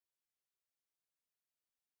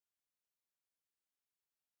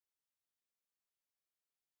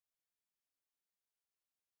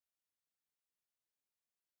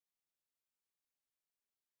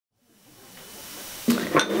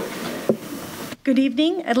Good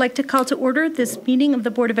evening. I'd like to call to order this meeting of the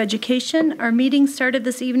Board of Education. Our meeting started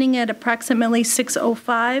this evening at approximately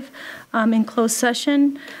 6:05 in closed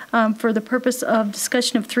session for the purpose of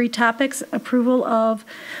discussion of three topics: approval of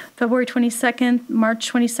February 22nd,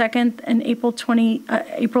 March 22nd, and April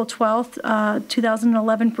 12th,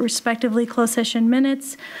 2011, respectively, closed session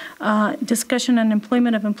minutes, discussion on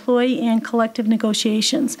employment of employee, and collective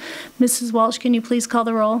negotiations. Mrs. Walsh, can you please call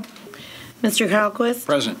the roll? Mr. Halquist?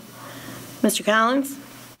 Present. Mr. Collins?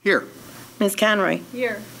 Here. Ms. Conroy?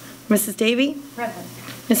 Here. Mrs. Davy? Present.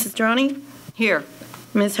 Mrs. Droney? Here.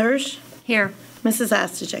 Ms. Hirsch? Here. Mrs.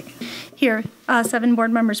 Ostojic? Here. 7 board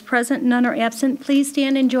members present, none are absent. Please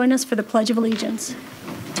stand and join us for the Pledge of Allegiance.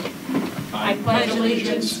 I pledge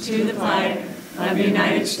allegiance to the flag of the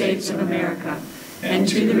United States of America and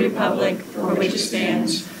to the republic for which it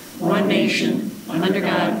stands, one nation, under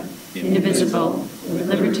God, indivisible, with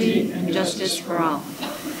liberty and justice for all.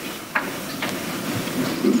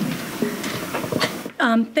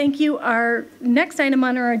 Thank you. Our next item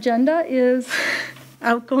on our agenda is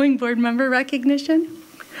outgoing board member recognition.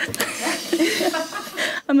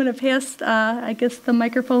 I'm going to pass, the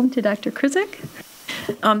microphone to Dr. Krizik.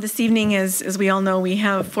 This evening, as we all know, we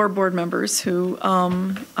have 4 board members who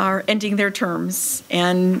are ending their terms,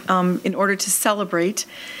 and in order to celebrate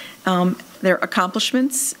their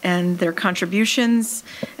accomplishments and their contributions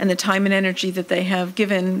and the time and energy that they have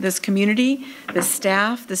given this community, this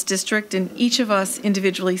staff, this district, and each of us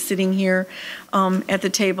individually sitting here at the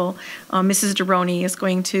table, Mrs. Droney is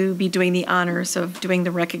going to be doing the honors of doing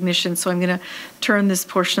the recognition. So I'm going to turn this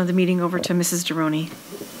portion of the meeting over to Mrs. Droney.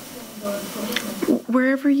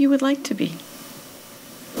 Wherever you would like to be.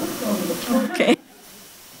 Okay.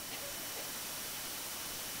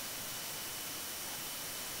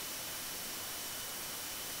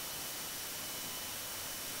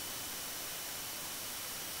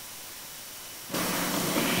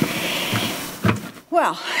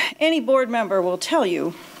 Well, any board member will tell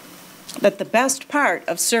you that the best part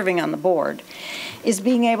of serving on the board is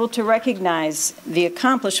being able to recognize the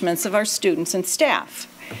accomplishments of our students and staff.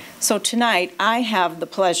 So tonight, I have the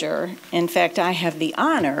pleasure, in fact, I have the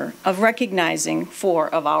honor of recognizing 4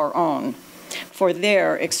 of our own for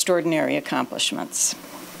their extraordinary accomplishments.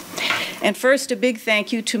 And first, a big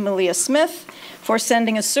thank you to Malia Smith for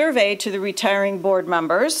sending a survey to the retiring board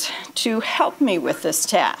members to help me with this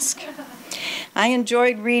task. I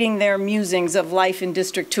enjoyed reading their musings of life in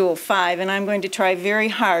District 205, and I'm going to try very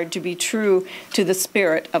hard to be true to the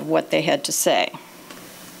spirit of what they had to say.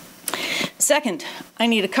 Second, I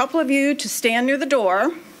need a couple of you to stand near the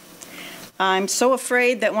door. I'm so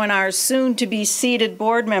afraid that when our soon-to-be seated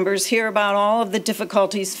board members hear about all of the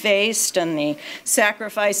difficulties faced and the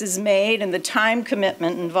sacrifices made and the time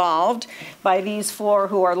commitment involved by these 4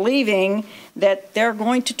 who are leaving, that they're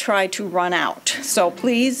going to try to run out. So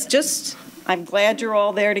please, I'm glad you're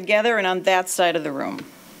all there together and on that side of the room.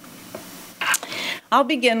 I'll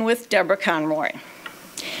begin with Deborah Conroy.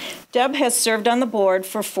 Deb has served on the board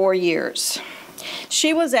for 4 years.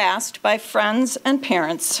 She was asked by friends and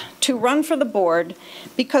parents to run for the board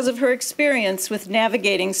because of her experience with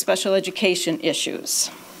navigating special education issues.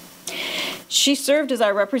 She served as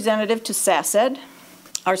our representative to SASED,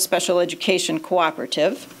 our special education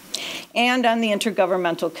cooperative, and on the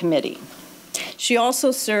Intergovernmental Committee. She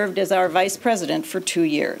also served as our vice president for 2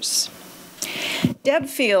 years. Deb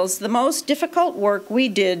feels the most difficult work we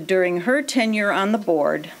did during her tenure on the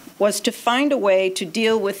board was to find a way to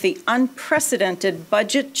deal with the unprecedented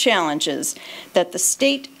budget challenges that the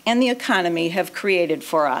state and the economy have created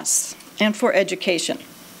for us and for education.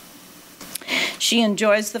 She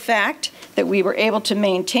enjoys the fact that we were able to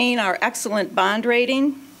maintain our excellent bond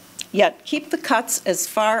rating, yet keep the cuts as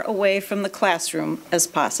far away from the classroom as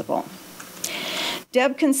possible.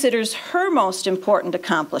 Deb considers her most important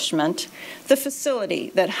accomplishment the facility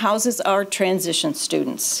that houses our transition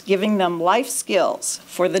students, giving them life skills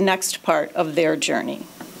for the next part of their journey.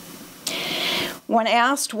 When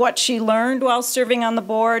asked what she learned while serving on the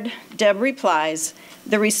board, Deb replies,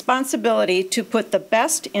 "The responsibility to put the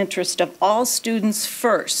best interest of all students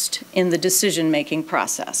first in the decision-making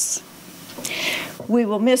process." We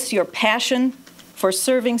will miss your passion for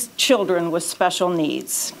serving children with special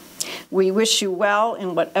needs. We wish you well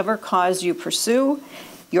in whatever cause you pursue.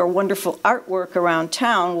 Your wonderful artwork around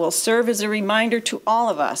town will serve as a reminder to all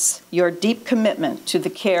of us your deep commitment to the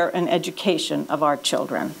care and education of our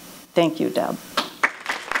children. Thank you, Deb.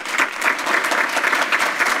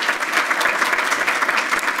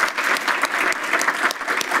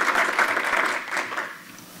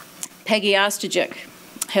 Peggy Ostojic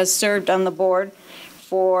has served on the board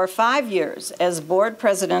for 5 years as board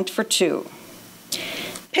president for 2.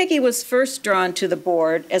 Peggy was first drawn to the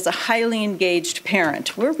board as a highly engaged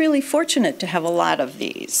parent. We're really fortunate to have a lot of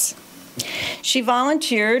these. She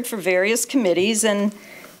volunteered for various committees and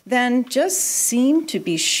then just seemed to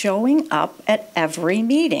be showing up at every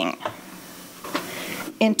meeting.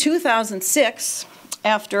 In 2006,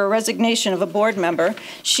 after a resignation of a board member,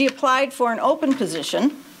 she applied for an open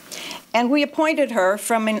position, and we appointed her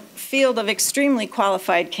from a field of extremely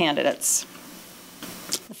qualified candidates.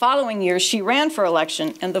 The following year, she ran for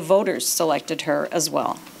election, and the voters selected her as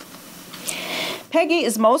well. Peggy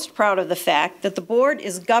is most proud of the fact that the board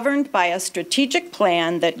is governed by a strategic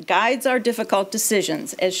plan that guides our difficult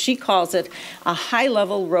decisions, as she calls it, a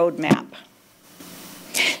high-level roadmap.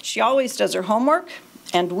 She always does her homework,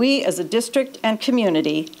 and we as a district and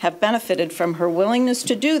community have benefited from her willingness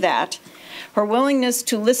to do that, her willingness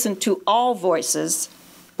to listen to all voices,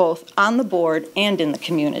 both on the board and in the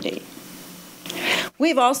community.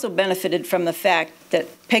 We've also benefited from the fact that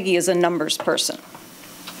Peggy is a numbers person.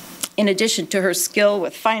 In addition to her skill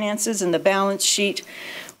with finances and the balance sheet,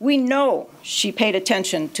 we know she paid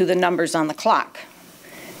attention to the numbers on the clock.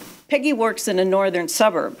 Peggy works in a northern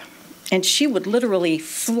suburb, and she would literally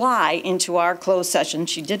fly into our closed session,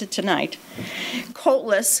 she did it tonight,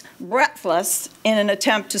 coatless, breathless, in an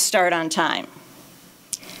attempt to start on time.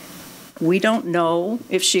 We don't know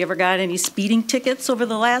if she ever got any speeding tickets over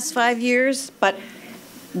the last 5 years, but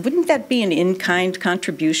wouldn't that be an in-kind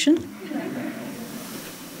contribution?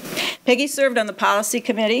 Peggy served on the policy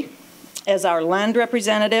committee as our land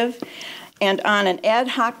representative and on an ad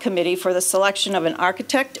hoc committee for the selection of an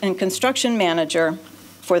architect and construction manager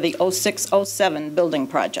for the 06-07 building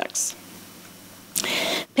projects.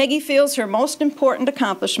 Peggy feels her most important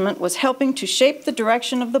accomplishment was helping to shape the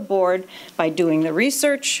direction of the board by doing the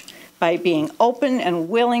research, by being open and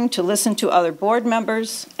willing to listen to other board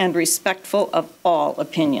members, and respectful of all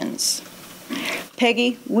opinions.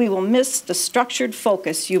 Peggy, we will miss the structured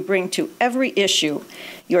focus you bring to every issue,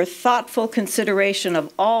 your thoughtful consideration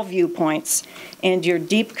of all viewpoints, and your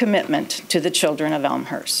deep commitment to the children of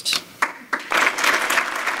Elmhurst.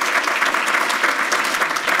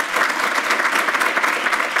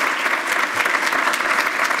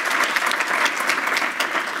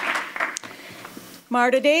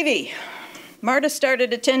 Marta Davey. Marta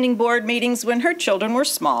started attending board meetings when her children were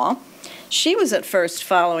small. She was at first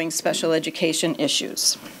following special education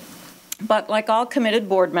issues. But like all committed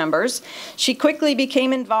board members, she quickly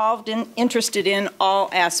became involved and interested in all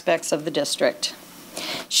aspects of the district.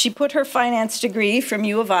 She put her finance degree from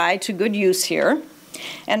U of I to good use here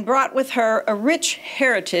and brought with her a rich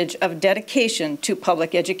heritage of dedication to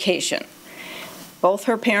public education. Both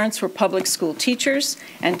her parents were public school teachers,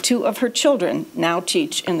 and 2 of her children now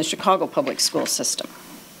teach in the Chicago public school system.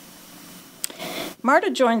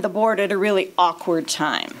 Marta joined the board at a really awkward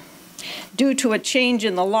time. Due to a change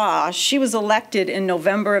in the law, she was elected in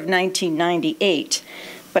November of 1998,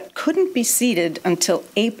 but couldn't be seated until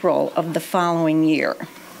April of the following year.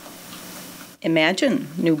 Imagine,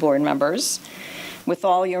 new board members, with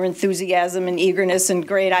all your enthusiasm and eagerness and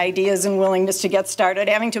great ideas and willingness to get started,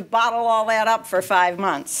 having to bottle all that up for 5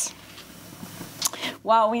 months.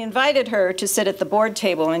 While we invited her to sit at the board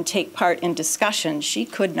table and take part in discussion, she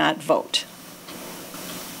could not vote.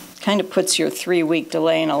 Kind of puts your 3-week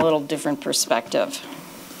delay in a little different perspective.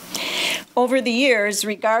 Over the years,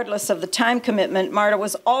 regardless of the time commitment, Marta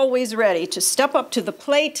was always ready to step up to the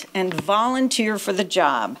plate and volunteer for the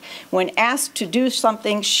job. When asked to do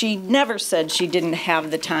something, she never said she didn't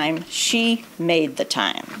have the time. She made the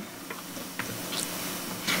time.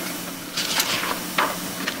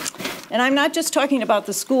 And I'm not just talking about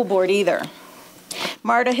the school board either.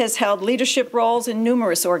 Marta has held leadership roles in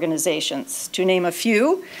numerous organizations. To name a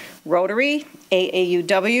few, Rotary,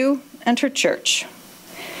 AAUW, and her church.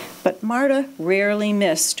 But Marta rarely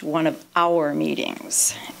missed one of our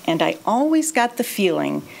meetings, and I always got the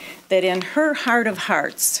feeling that in her heart of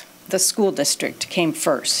hearts, the school district came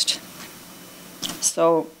first.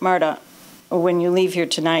 So, Marta, when you leave here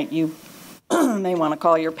tonight, you may want to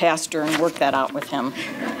call your pastor and work that out with him.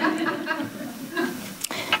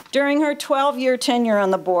 During her 12-year tenure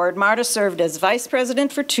on the board, Marta served as vice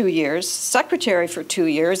president for 2 years, secretary for 2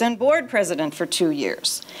 years, and board president for 2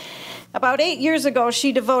 years. About 8 years ago,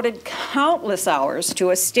 she devoted countless hours to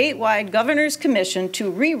a statewide governor's commission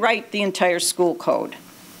to rewrite the entire school code.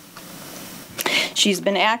 She's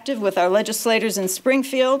been active with our legislators in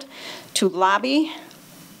Springfield to lobby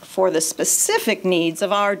for the specific needs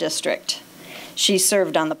of our district. She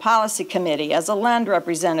served on the policy committee as a land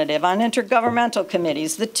representative, on intergovernmental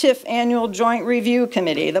committees, the TIF annual joint review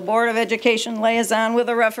committee, the Board of Education liaison with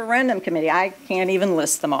a referendum committee. I can't even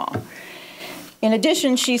list them all. In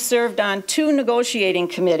addition, she served on 2 negotiating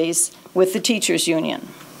committees with the teachers' union.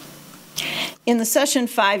 In the session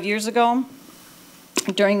 5 years ago,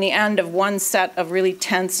 during the end of one set of really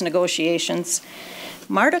tense negotiations,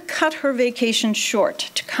 Marta cut her vacation short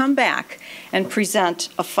to come back and present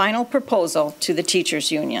a final proposal to the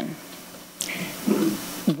teachers' union.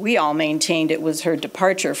 We all maintained it was her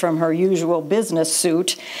departure from her usual business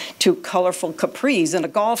suit to colorful capris and a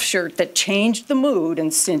golf shirt that changed the mood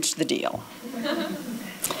and cinched the deal.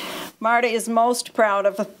 Marta is most proud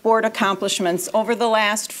of the board accomplishments over the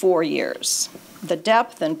last 4 years. The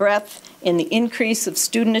depth and breadth in the increase of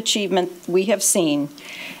student achievement we have seen,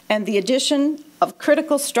 and the addition of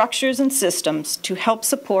critical structures and systems to help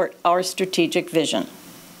support our strategic vision.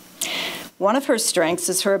 One of her strengths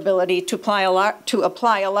is her ability to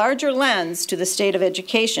apply a larger lens to the state of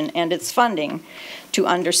education and its funding, to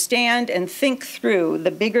understand and think through the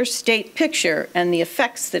bigger state picture and the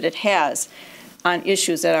effects that it has on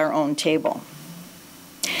issues at our own table.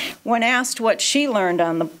 When asked what she learned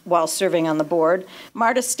while serving on the board,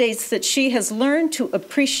 Marta states that she has learned to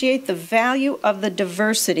appreciate the value of the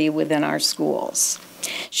diversity within our schools.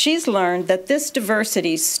 She's learned that this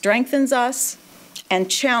diversity strengthens us and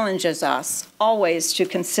challenges us always to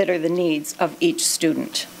consider the needs of each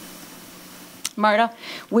student. Marta,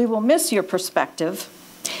 we will miss your perspective,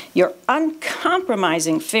 your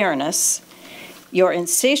uncompromising fairness, your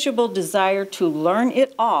insatiable desire to learn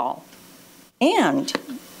it all, and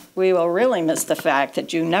we will really miss the fact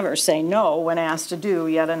that you never say no when asked to do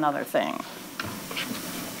yet another thing.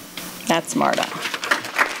 That's Marta.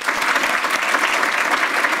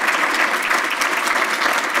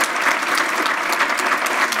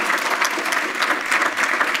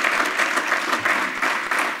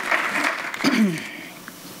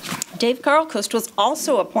 Dave Carlquist was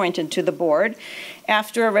also appointed to the board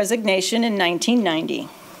after a resignation in 1990.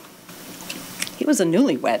 He was a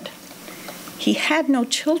newlywed. He had no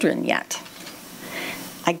children yet.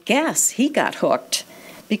 I guess he got hooked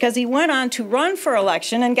because he went on to run for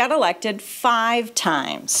election and got elected 5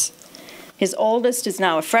 times. His oldest is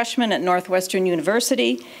now a freshman at Northwestern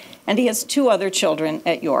University, and he has 2 other children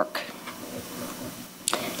at York.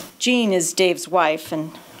 Jean is Dave's wife,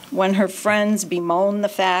 and when her friends bemoan the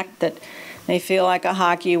fact that they feel like a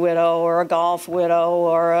hockey widow or a golf widow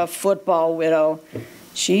or a football widow,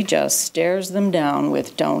 she just stares them down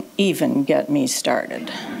with, "Don't even get me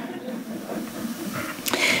started."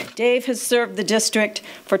 Dave has served the district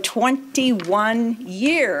for 21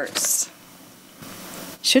 years.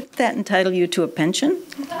 Shouldn't that entitle you to a pension?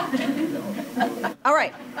 All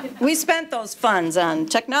right, we spent those funds on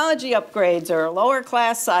technology upgrades or lower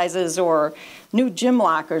class sizes or new gym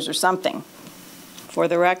lockers or something. For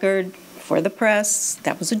the record, for the press,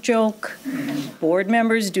 that was a joke. Board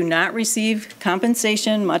members do not receive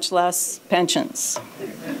compensation, much less pensions.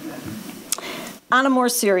 On a more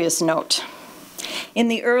serious note, in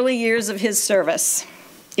the early years of his service,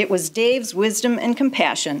 it was Dave's wisdom and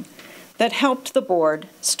compassion that helped the board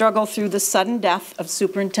struggle through the sudden death of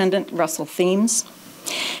Superintendent Russell Thames,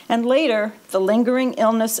 and later the lingering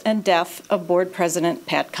illness and death of Board President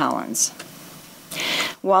Pat Collins.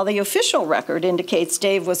 While the official record indicates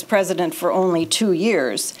Dave was president for only 2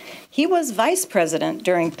 years, he was vice president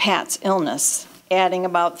during Pat's illness, adding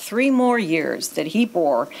about 3 more years that he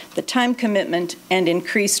bore the time commitment and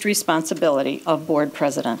increased responsibility of board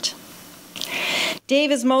president.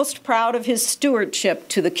 Dave is most proud of his stewardship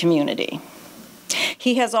to the community.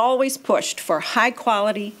 He has always pushed for high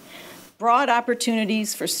quality, broad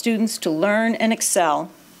opportunities for students to learn and excel,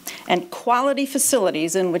 and quality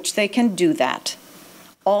facilities in which they can do that,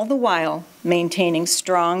 all the while maintaining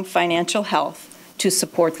strong financial health to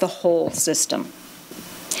support the whole system.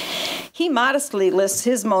 He modestly lists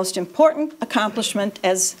his most important accomplishment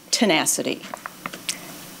as tenacity.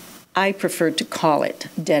 I prefer to call it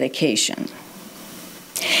dedication.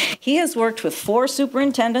 He has worked with 4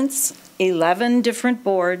 superintendents, 11 different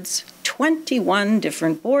boards, 21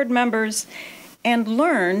 different board members, and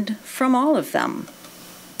learned from all of them.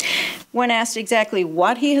 When asked exactly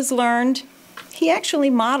what he has learned, he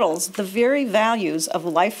actually models the very values of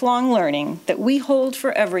lifelong learning that we hold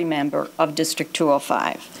for every member of District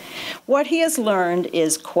 205. What he has learned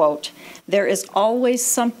is, quote, "There is always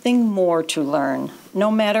something more to learn,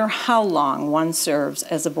 no matter how long one serves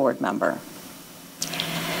as a board member."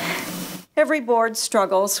 Every board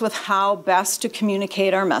struggles with how best to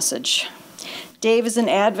communicate our message. Dave is an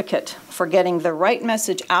advocate for getting the right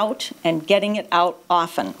message out and getting it out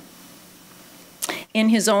often. In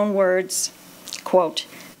his own words, quote,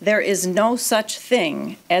 "There is no such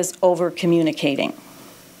thing as over-communicating."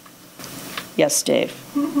 Yes, Dave,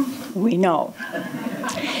 we know.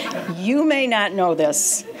 You may not know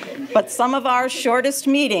this, but some of our shortest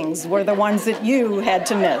meetings were the ones that you had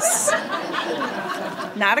to miss.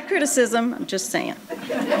 Not a criticism, I'm just saying.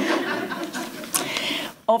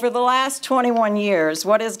 Over the last 21 years,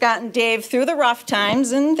 what has gotten Dave through the rough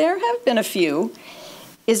times, and there have been a few,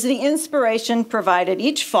 is the inspiration provided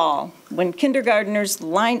each fall when kindergartners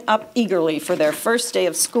line up eagerly for their first day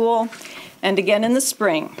of school, and again in the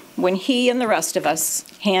spring when he and the rest of us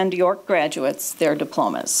hand York graduates their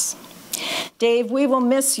diplomas. Dave, we will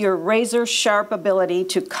miss your razor-sharp ability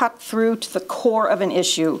to cut through to the core of an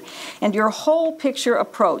issue and your whole picture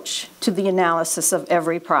approach to the analysis of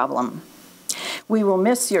every problem. We will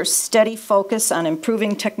miss your steady focus on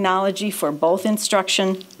improving technology for both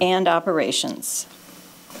instruction and operations.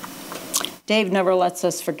 Dave never lets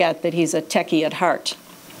us forget that he's a techie at heart.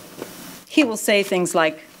 He will say things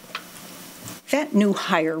like, "That new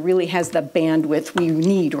hire really has the bandwidth we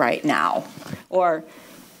need right now," or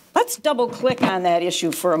 "Let's double click on that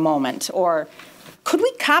issue for a moment," or "Could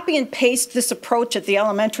we copy and paste this approach at the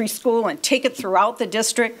elementary school and take it throughout the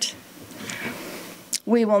district?"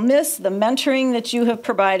 We will miss the mentoring that you have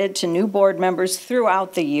provided to new board members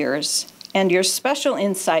throughout the years and your special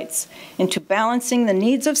insights into balancing the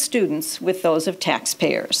needs of students with those of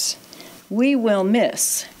taxpayers. We will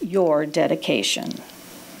miss your dedication.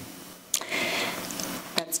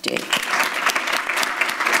 That's Dave.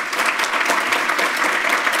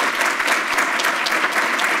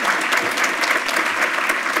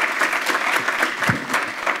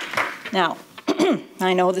 Now,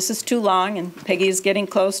 I know this is too long, and Peggy is getting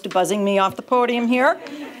close to buzzing me off the podium here,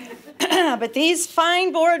 but these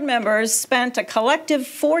fine board members spent a collective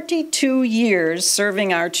 42 years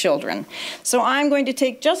serving our children. So I'm going to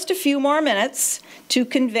take just a few more minutes to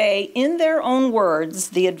convey in their own words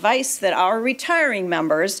the advice that our retiring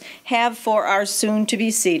members have for our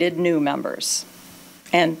soon-to-be-seated new members.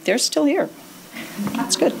 And they're still here.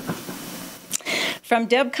 That's good. From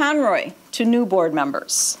Deb Conroy to new board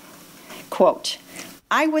members. Quote,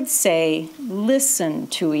 "I would say listen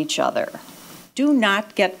to each other. Do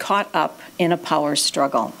not get caught up in a power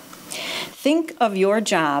struggle. Think of your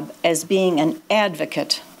job as being an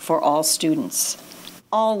advocate for all students.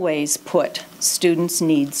 Always put students'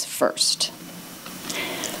 needs first."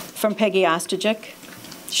 From Peggy Ostojic,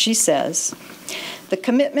 she says, "The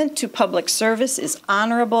commitment to public service is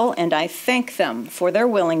honorable, and I thank them for their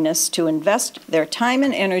willingness to invest their time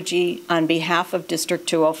and energy on behalf of District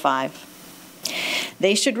 205.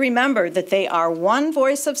 They should remember that they are one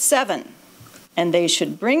voice of 7, and they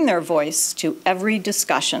should bring their voice to every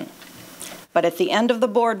discussion. But at the end of the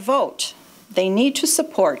board vote, they need to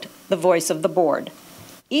support the voice of the board,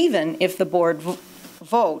 even if the board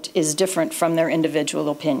vote is different from their individual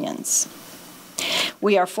opinions.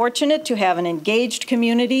 We are fortunate to have an engaged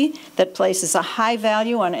community that places a high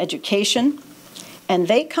value on education, and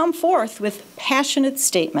they come forth with passionate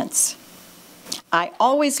statements. I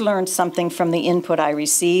always learned something from the input I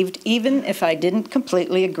received, even if I didn't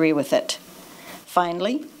completely agree with it.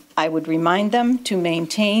 Finally, I would remind them to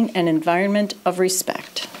maintain an environment of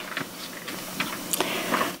respect."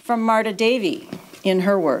 From Marta Davey, in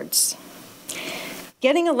her words,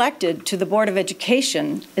 "Getting elected to the Board of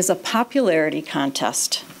Education is a popularity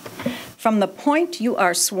contest. From the point you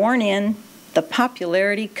are sworn in, the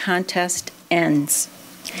popularity contest ends.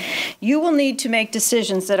 You will need to make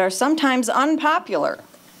decisions that are sometimes unpopular,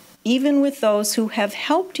 even with those who have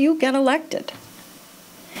helped you get elected.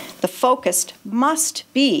 The focus must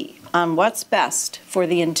be on what's best for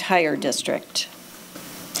the entire district."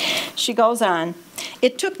 She goes on,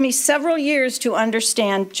 "It took me several years to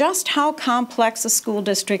understand just how complex a school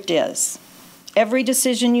district is. Every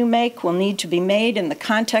decision you make will need to be made in the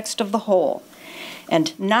context of the whole,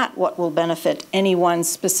 and not what will benefit any one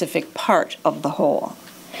specific part of the whole.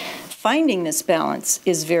 Finding this balance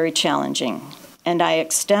is very challenging, and I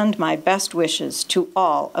extend my best wishes to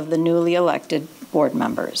all of the newly elected board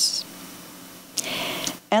members."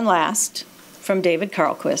 And last, from David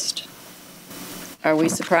Carlquist. Are we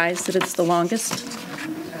surprised that it's the longest?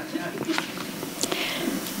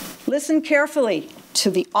 "Listen carefully to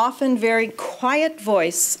the often very quiet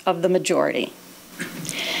voice of the majority.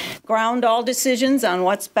 Ground all decisions on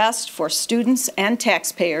what's best for students and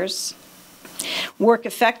taxpayers. Work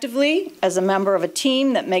effectively as a member of a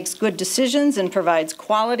team that makes good decisions and provides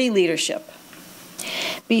quality leadership.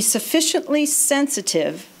 Be sufficiently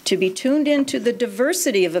sensitive to be tuned into the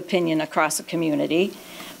diversity of opinion across a community,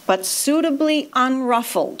 but suitably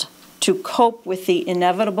unruffled to cope with the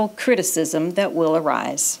inevitable criticism that will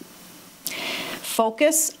arise.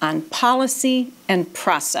 Focus on policy and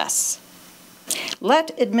process.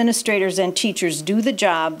 Let administrators and teachers do the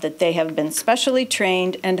job that they have been specially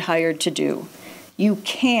trained and hired to do. You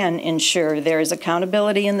can ensure there is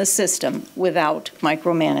accountability in the system without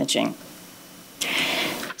micromanaging.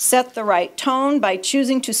 Set the right tone by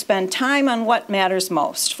choosing to spend time on what matters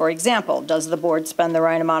most. For example, does the board spend the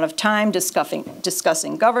right amount of time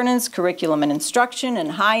discussing governance, curriculum and instruction,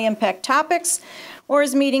 and high-impact topics, or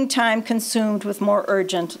is meeting time consumed with more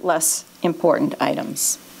urgent, less important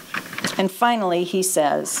items? And finally, he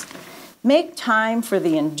says, make time for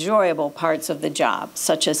the enjoyable parts of the job,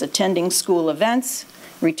 such as attending school events,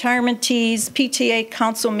 retirement teas, PTA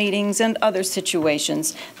council meetings, and other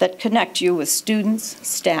situations that connect you with students,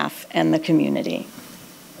 staff, and the community.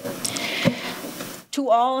 To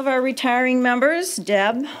all of our retiring members,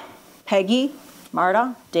 Deb, Peggy,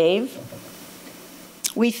 Marta, Dave,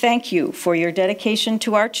 we thank you for your dedication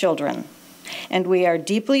to our children, and we are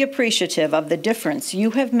deeply appreciative of the difference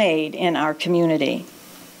you have made in our community.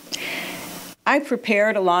 I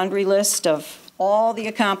prepared a laundry list of all the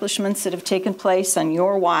accomplishments that have taken place on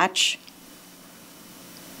your watch,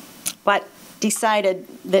 but decided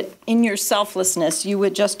that in your selflessness you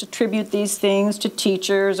would just attribute these things to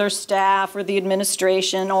teachers or staff or the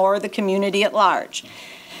administration or the community at large.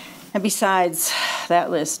 And besides, that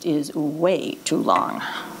list is way too long.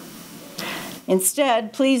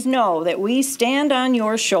 Instead, please know that we stand on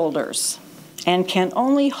your shoulders and can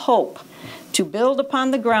only hope to build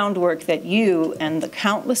upon the groundwork that you and the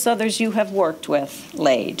countless others you have worked with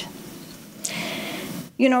laid.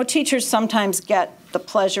 You know, teachers sometimes get the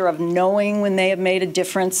pleasure of knowing when they have made a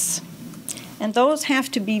difference, and those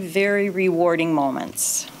have to be very rewarding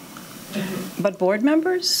moments. But board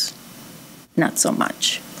members, not so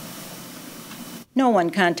much. No one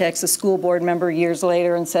contacts a school board member years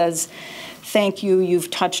later and says, "Thank you,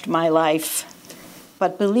 you've touched my life."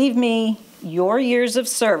 But believe me, your years of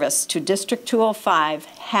service to District 205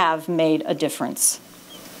 have made a difference.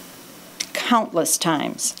 Countless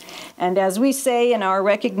times. And as we say in our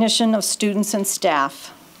recognition of students and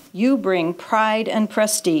staff, you bring pride and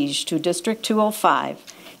prestige to District 205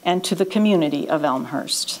 and to the community of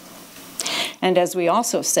Elmhurst. And as we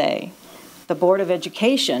also say, the Board of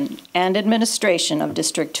Education and Administration of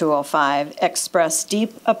District 205 express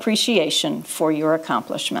deep appreciation for your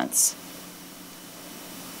accomplishments.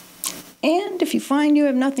 And if you find you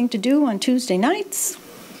have nothing to do on Tuesday nights,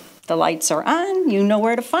 the lights are on, you know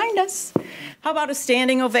where to find us. How about a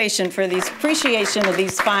standing ovation for the appreciation of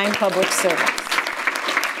these fine public servants?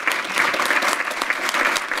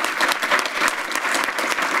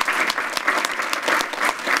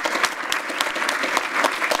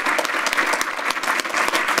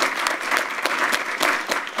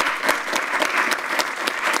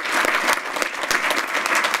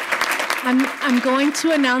 I'm going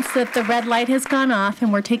to announce that the red light has gone off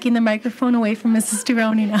and we're taking the microphone away from Mrs.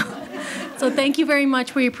 Deroni now. So thank you very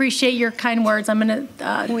much. We appreciate your kind words. I'm going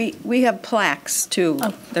to... We have plaques, too.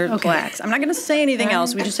 Oh, There's okay. plaques. I'm not going to say anything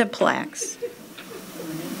else. We just have plaques.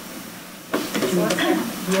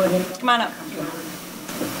 Come on up.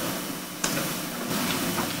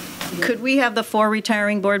 Could we have the 4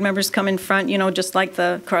 retiring board members come in front, you know, just like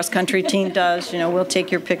the cross-country team does? You know, we'll take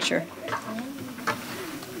your picture.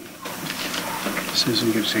 Susan,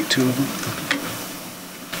 you're going to take 2 of them?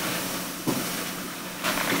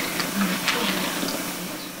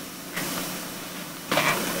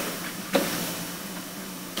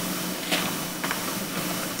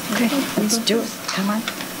 Okay, let's do it. Come on.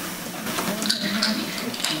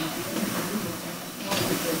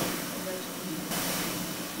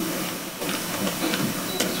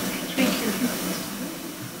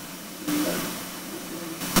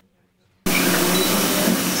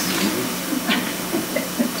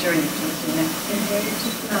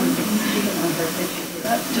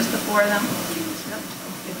 Just the 4 of them?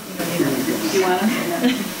 Do you want us?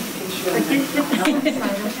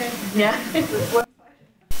 Yeah.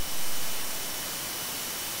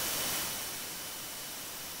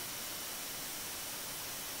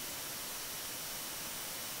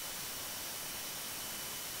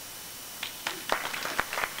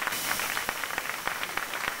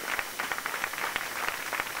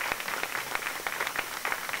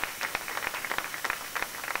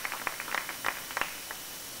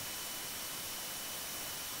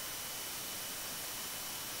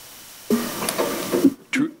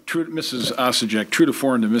 Mrs. Osijek, true to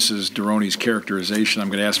form to Mrs. Deroni's characterization, I'm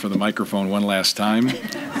going to ask for the microphone one last time.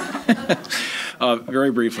 Very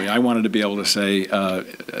briefly, I wanted to be able to say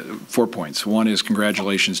 4 points. One is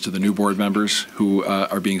congratulations to the new board members who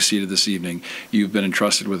are being seated this evening. You've been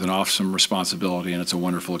entrusted with an awesome responsibility, and it's a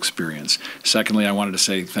wonderful experience. Secondly, I wanted to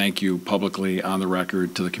say thank you publicly on the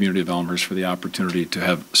record to the community of Elmhurst for the opportunity to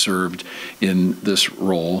have served in this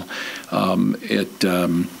role.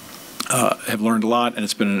 Have learned a lot, and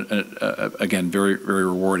it's been, again, very, very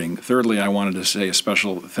rewarding. Thirdly, I wanted to say a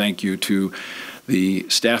special thank you to the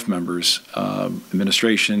staff members,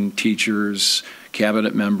 administration, teachers,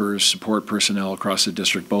 cabinet members, support personnel across the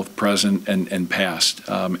district, both present and past.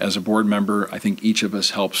 As a board member, I think each of us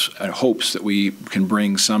hopes that we can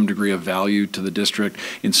bring some degree of value to the district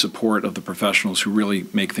in support of the professionals who really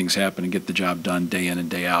make things happen and get the job done day in and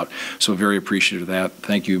day out. So very appreciative of that.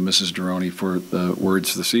 Thank you, Mrs. Deroni, for the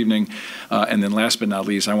words this evening. And then last but not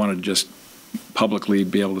least, I want to just publicly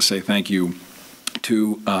be able to say thank you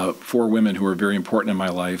to 4 women who are very important in my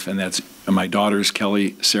life, and that's my daughters,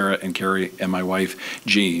 Kelly, Sarah, and Carrie, and my wife,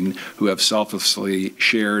 Jean, who have selflessly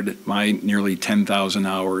shared my nearly 10,000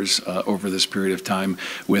 hours over this period of time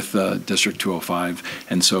with District 205.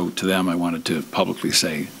 And so to them, I wanted to publicly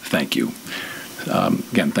say thank you.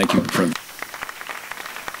 Again, thank you for...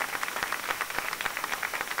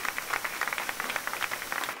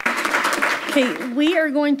 Okay, we are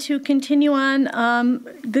going to continue on.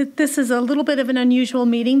 This is a little bit of an unusual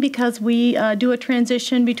meeting because we do a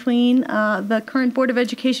transition between the current Board of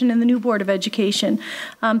Education and the new Board of Education.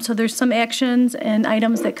 So there's some actions and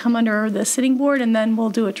items that come under the sitting board, and then we'll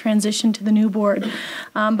do a transition to the new board.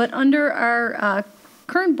 But under our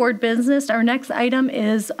current board business, our next item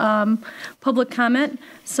is public comment.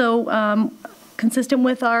 So consistent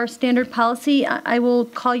with our standard policy, I will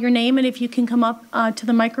call your name, and if you can come up to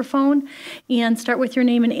the microphone and start with your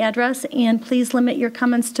name and address, and please limit your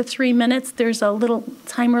comments to 3 minutes. There's a little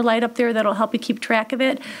timer light up there that'll help you keep track of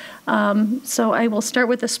it. So I will start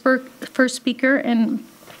with the first speaker, and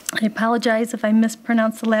I apologize if I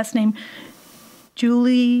mispronounce the last name,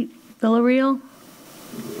 Julie Villarreal.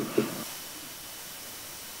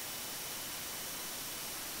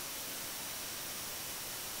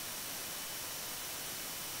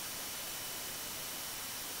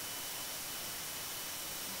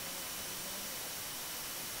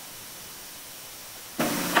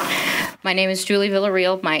 My name is Julie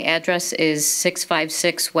Villarreal. My address is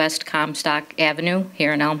 656 West Comstock Avenue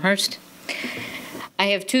here in Elmhurst. I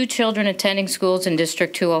have 2 children attending schools in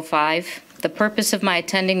District 205. The purpose of my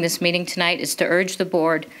attending this meeting tonight is to urge the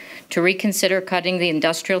board to reconsider cutting the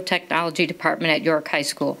Industrial Technology Department at York High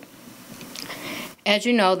School. As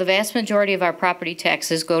you know, the vast majority of our property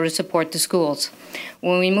taxes go to support the schools.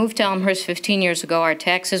 When we moved to Elmhurst 15 years ago, our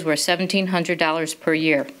taxes were $1,700 per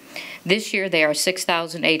year. This year, they are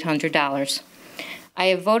 $6,800. I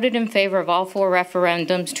have voted in favor of all 4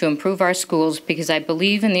 referendums to improve our schools because I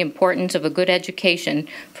believe in the importance of a good education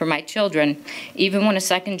for my children, even when a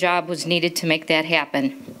second job was needed to make that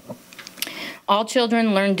happen. All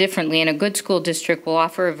children learn differently, and a good school district will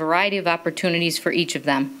offer a variety of opportunities for each of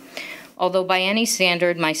them. Although by any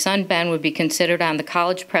standard, my son Ben would be considered on the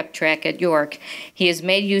college prep track at York, he has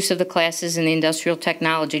made use of the classes in the Industrial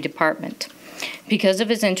Technology Department. Because of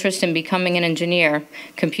his interest in becoming an engineer,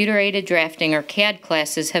 computer-aided drafting or CAD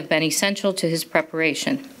classes have been essential to his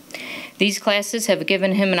preparation. These classes have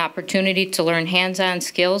given him an opportunity to learn hands-on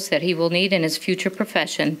skills that he will need in his future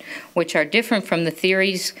profession, which are different from the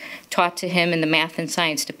theories taught to him in the math and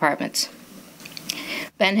science departments.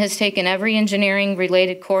 Ben has taken every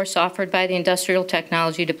engineering-related course offered by the Industrial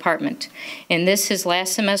Technology Department. In this, his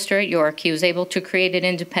last semester at York, he was able to create an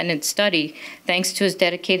independent study thanks to his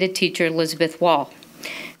dedicated teacher, Elizabeth Wall.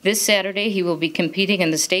 This Saturday, he will be competing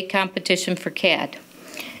in the state competition for CAD.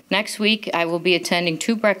 Next week, I will be attending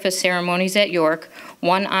 2 breakfast ceremonies at York,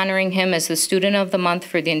 one honoring him as the Student of the Month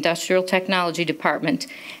for the Industrial Technology Department,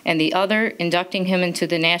 and the other inducting him into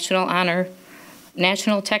the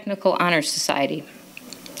National Technical Honor Society.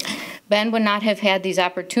 Ben would not have had these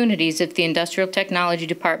opportunities if the Industrial Technology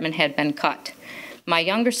Department had been cut. My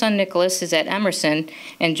younger son, Nicholas, is at Emerson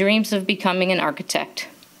and dreams of becoming an architect.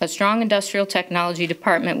 A strong Industrial Technology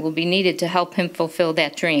Department will be needed to help him fulfill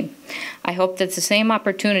that dream. I hope that the same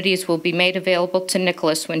opportunities will be made available to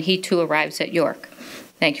Nicholas when he too arrives at York.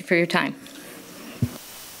 Thank you for your time.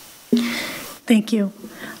 Thank you.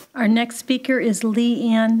 Our next speaker is Lee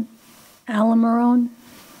Ann Alamarone.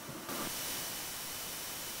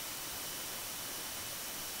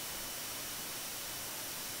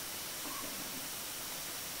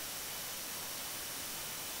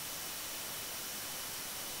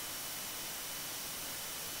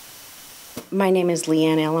 My name is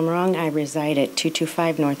Leanne Alamarong. I reside at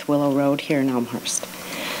 225 North Willow Road here in Elmhurst.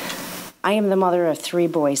 I am the mother of 3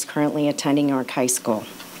 boys currently attending York High School.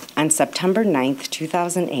 On September 9th,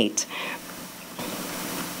 2008,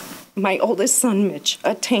 my oldest son, Mitch,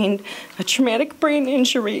 attained a traumatic brain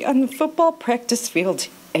injury on the football practice field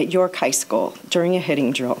at York High School during a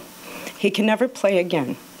hitting drill. He can never play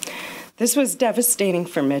again. This was devastating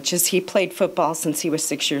for Mitch as he played football since he was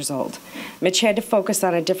 6 years old. Mitch had to focus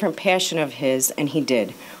on a different passion of his, and he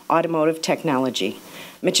did, automotive technology.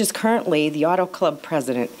 Mitch is currently the Auto Club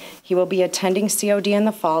president. He will be attending COD in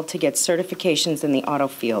the fall to get certifications in the auto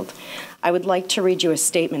field. I would like to read you a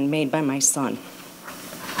statement made by my son.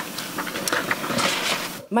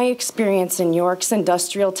 My experience in York's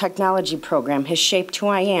industrial technology program has shaped who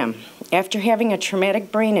I am. After having a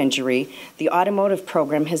traumatic brain injury, the automotive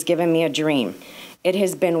program has given me a dream. It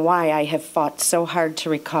has been why I have fought so hard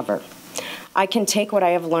to recover. I can take what I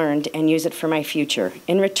have learned and use it for my future.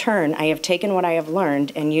 In return, I have taken what I have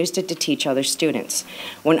learned and used it to teach other students.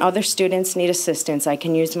 When other students need assistance, I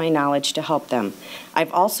can use my knowledge to help them.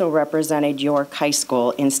 I've also represented York High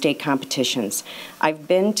School in state competitions. I've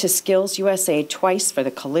been to Skills USA twice for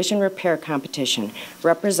the collision repair competition.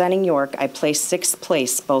 Representing York, I placed 6th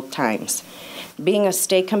place both times. Being a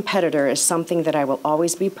state competitor is something that I will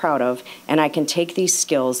always be proud of, and I can take these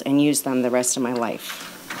skills and use them the rest of my life.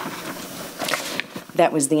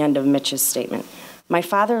 That was the end of Mitch's statement. My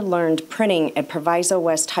father learned printing at Proviso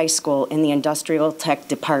West High School in the Industrial Tech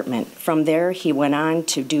Department. From there, he went on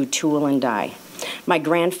to do tool and die. My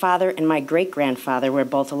grandfather and my great-grandfather were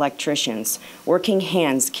both electricians. Working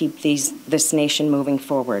hands keep this nation moving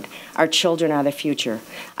forward. Our children are the future.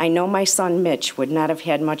 I know my son Mitch would not have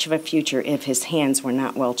had much of a future if his hands were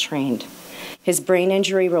not well trained. His brain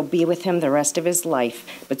injury will be with him the rest of his life,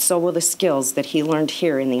 but so will the skills that he learned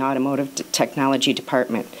here in the Automotive Technology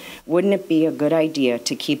Department. Wouldn't it be a good idea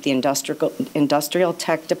to keep the Industrial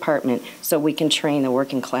Tech Department so we can train the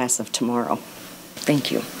working class of tomorrow?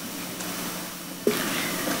 Thank you.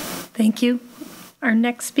 Thank you. Our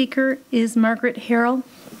next speaker is Margaret Harrell.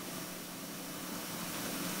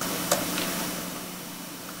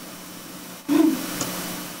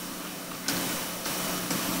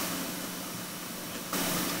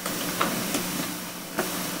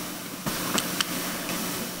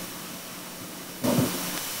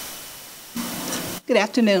 Good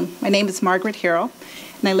afternoon. My name is Margaret Harrell,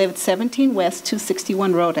 and I live at 17 West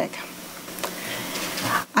 261 Rodeck.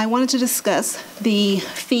 I wanted to discuss the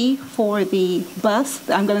fee for the bus.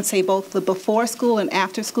 I'm going to say both the before school and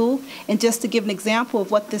after school, and just to give an example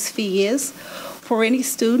of what this fee is, for any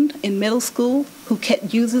student in middle school who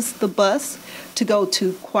uses the bus to go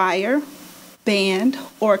to choir, band,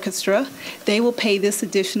 orchestra, they will pay this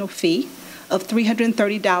additional fee of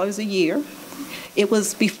 $330 a year.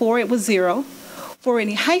 Before it was $0. For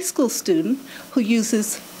any high school student who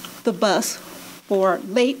uses the bus for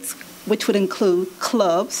late, which would include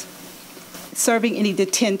clubs, serving any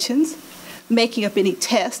detentions, making up any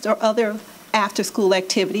tests or other after-school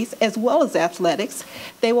activities, as well as athletics,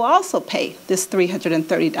 they will also pay this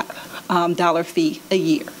 $330 fee a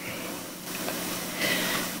year.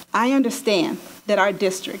 I understand that our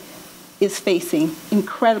district is facing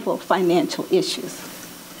incredible financial issues.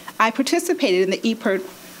 I participated in the EPIRD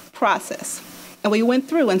process, and we went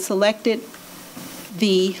through and selected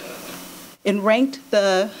and ranked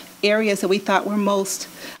the areas that we thought were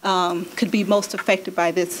could be most affected by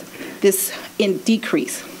this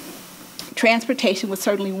decrease. Transportation was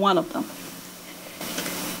certainly one of them.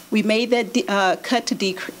 We made that cut to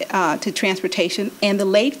transportation, and the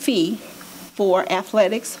late fee for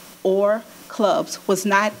athletics or clubs was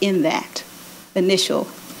not in that initial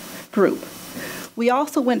group. We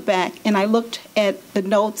also went back and I looked at the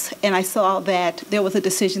notes and I saw that there was a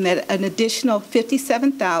decision that an additional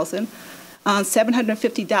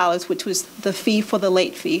 $57,750, which was the fee for the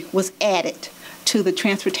late fee, was added to the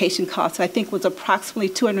transportation costs. I think was approximately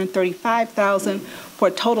 $235,000 for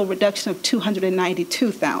a total reduction of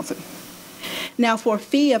 $292,000. Now for a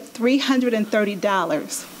fee of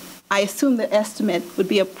 $330, I assume the estimate would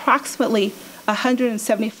be approximately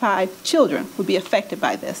 175 children would be affected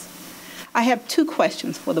by this. I have 2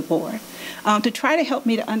 questions for the board to try to help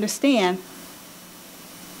me to understand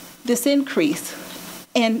this increase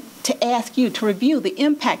and to ask you to review the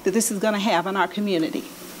impact that this is going to have on our community.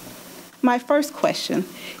 My first question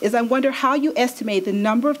is I wonder how you estimate the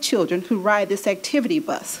number of children who ride this activity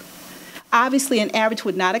bus. Obviously, an average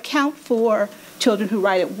would not account for children who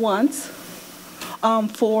ride it once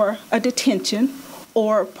for a detention,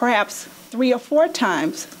 or perhaps 3 or 4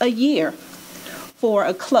 times a year for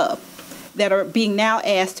a club that are being now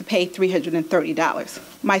asked to pay $330.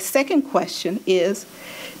 My second question is,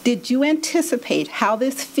 did you anticipate how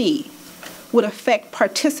this fee would affect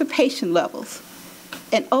participation levels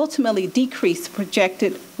and ultimately decrease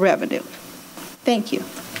projected revenue. Thank you.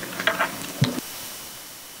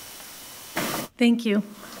 Thank you.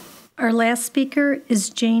 Our last speaker is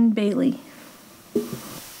Jane Bailey.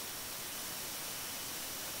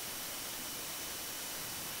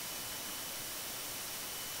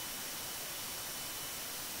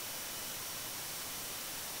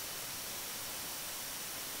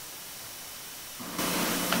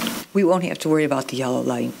 We won't have to worry about the yellow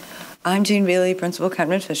light. I'm Jane Bailey, Principal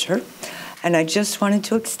Conrad Fisher, and I just wanted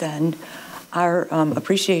to extend our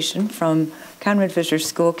appreciation from Conrad Fisher's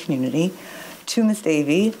school community to Ms.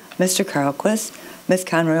 Davey, Mr. Carlquist, Ms.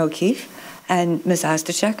 Conroy O'Keefe, and Ms.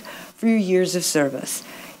 Ostachek for your years of service.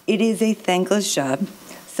 It is a thankless job,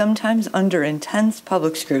 sometimes under intense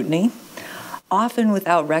public scrutiny, often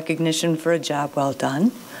without recognition for a job well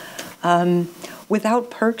done, without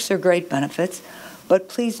perks or great benefits. But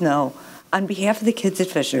please know, on behalf of the kids at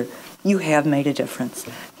Fisher, you have made a difference.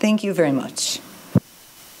 Thank you very much.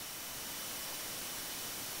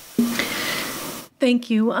 Thank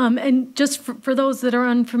you. And just for those that are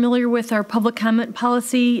unfamiliar with our public comment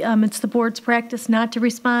policy, it's the board's practice not to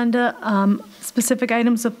respond to specific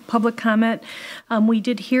items of public comment. We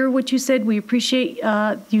did hear what you said. We appreciate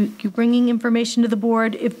you bringing information to the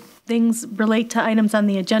board. If things relate to items on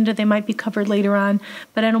the agenda, they might be covered later on,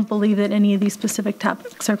 but I don't believe that any of these specific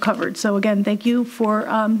topics are covered. So again, thank you for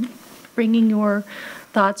bringing your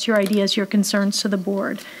thoughts, your ideas, your concerns to the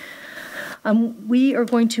board. We are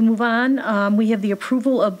going to move on. We have the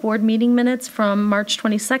approval of board meeting minutes from March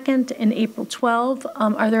 22nd and April 12th.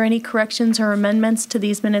 Are there any corrections or amendments to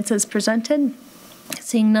these minutes as presented?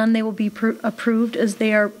 Seeing none, they will be approved as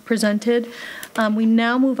they are presented. We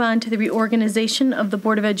now move on to the reorganization of the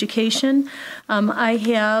Board of Education. I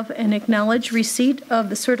have an acknowledged receipt of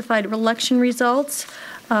the certified election results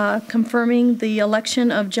confirming the election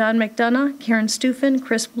of John McDonough, Karen Stufen,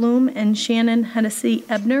 Chris Bloom, and Shannon Hennessy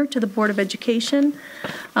Ebner to the Board of Education.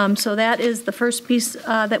 So that is the first piece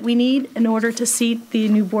that we need in order to seat the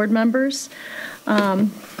new board members.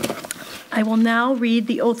 I will now read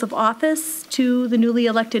the oath of office to the newly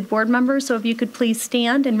elected board members. So if you could please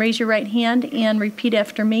stand and raise your right hand and repeat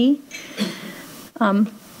after me.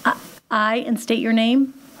 I, and state your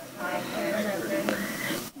name,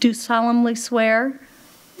 do solemnly swear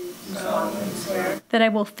that I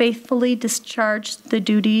will faithfully discharge the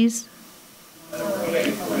duties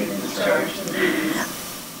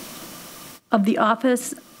of the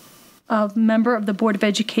office of member of the Board of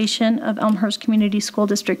Education of Elmhurst Community School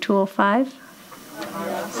District 205.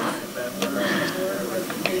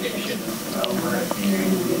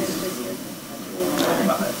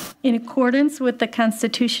 In accordance with the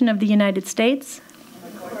Constitution of the United States.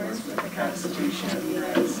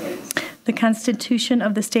 The Constitution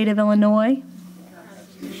of the State of Illinois.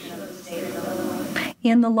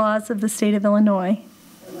 And the laws of the State of Illinois.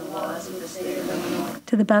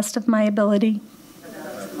 To the best of my ability.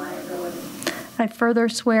 I further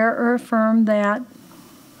swear or affirm that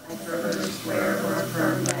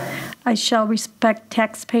I shall respect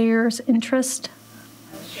taxpayers' interest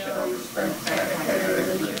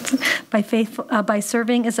by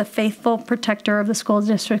serving as a faithful protector of the school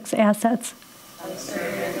district's assets.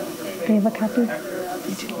 Do you have a copy?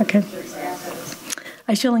 Okay.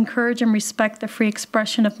 I shall encourage and respect the free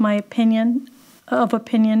expression of my opinion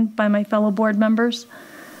by my fellow board members.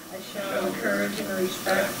 I shall encourage and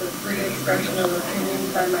respect the free expression of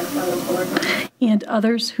opinion by my fellow board members. And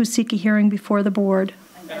others who seek a hearing before the board.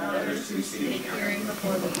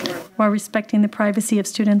 While respecting the privacy of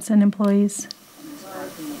students and employees.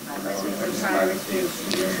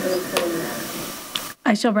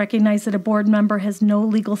 I shall recognize that a board member has no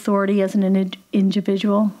legal authority as an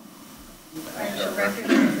individual. I shall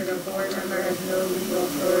recognize that a board member has no legal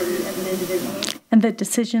authority as an individual. And that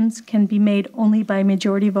decisions can be made only by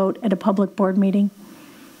majority vote at a public board meeting.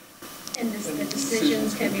 And the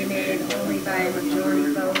decisions can be made only by a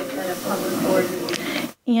majority vote at a public board meeting.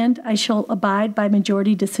 And I shall abide by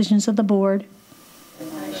majority decisions of the board.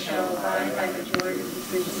 And I shall abide by majority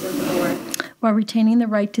decisions of the board. While retaining the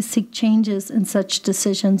right to seek changes in such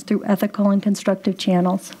decisions through ethical and constructive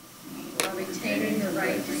channels. While retaining the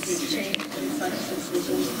right to seek change in such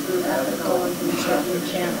decisions through ethical and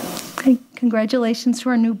constructive channels. Okay, congratulations to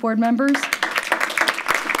our new board members.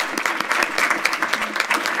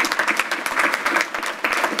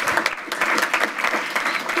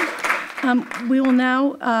 We will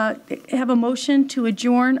now have a motion to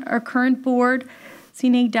adjourn our current board,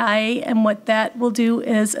 sine die, and what that will do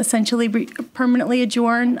is essentially permanently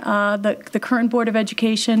adjourn the current Board of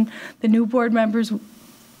Education. The new board members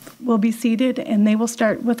will be seated, and they will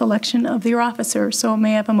start with election of their officer. So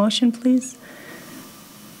may I have a motion, please?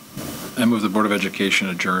 I move the Board of Education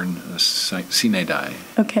adjourn sine die.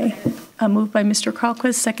 Okay. Moved by Mr.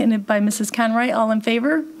 Carlquist, seconded by Mrs. Conroy. All in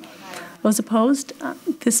favor? Those opposed?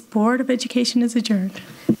 This Board of Education is adjourned.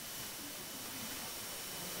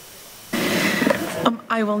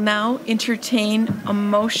 I will now entertain a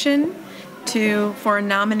motion for a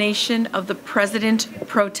nomination of the President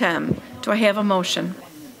Pro Tem. Do I have a motion?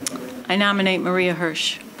 I nominate Maria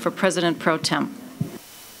Hirsch for President Pro Tem.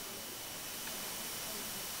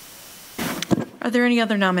 Are there any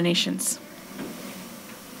other nominations?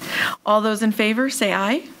 All those in favor, say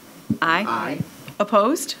aye. Aye.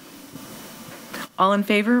 Opposed? All in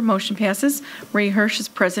favor, motion passes. Maria Hirsch is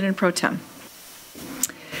President Pro Tem.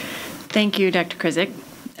 Thank you, Dr. Krizik.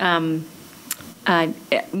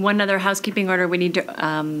 One other housekeeping order, we need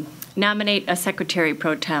to nominate a Secretary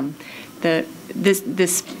Pro Tem.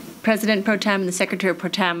 This President Pro Tem and the Secretary Pro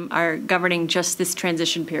Tem are governing just this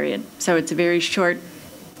transition period, so it's a very short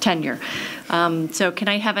tenure. So can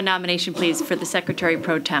I have a nomination, please, for the Secretary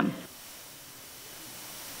Pro Tem?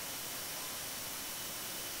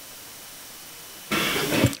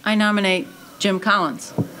 I nominate Jim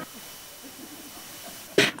Collins.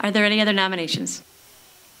 Are there any other nominations?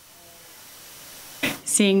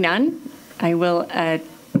 Seeing none, I will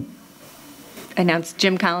announce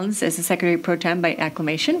Jim Collins as the Secretary Pro Tem by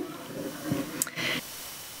acclamation.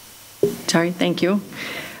 Sorry, thank you.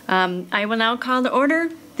 I will now call to order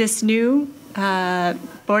this new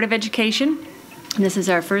Board of Education. This is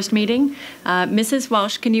our first meeting. Mrs.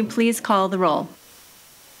 Walsh, can you please call the roll?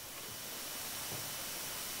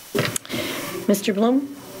 Mr.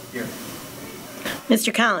 Bloom? Here.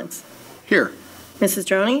 Mr. Collins? Here. Mrs.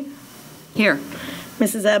 Droney? Here.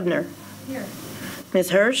 Mrs. Ebner? Here.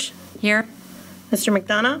 Ms. Hirsch? Here. Mr.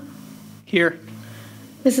 McDonough? Here.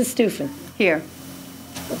 Mrs. Stufen? Here.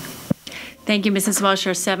 Thank you, Mrs. Walsh.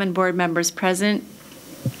 There are 7 board members present.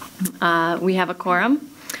 We have a quorum.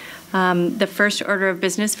 The first order of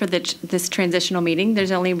business for this transitional meeting,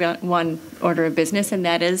 there's only one order of business, and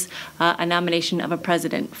that is a nomination of a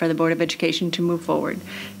president for the Board of Education to move forward.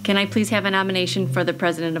 Can I please have a nomination for the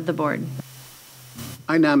president of the board?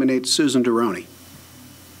 I nominate Susan Deroni.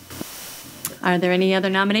 Are there any other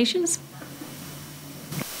nominations?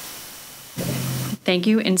 Thank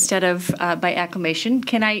you. Instead of by acclamation,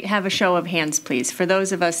 can I have a show of hands, please, for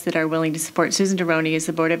those of us that are willing to support Susan Deroni as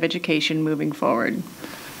the Board of Education moving forward?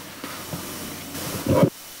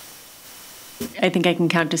 I think I can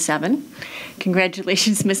count to 7.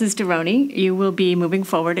 Congratulations, Mrs. Deroni. You will be moving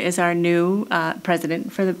forward as our new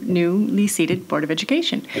president for the newly seated Board of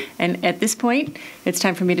Education. And at this point, it's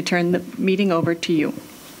time for me to turn the meeting over to you.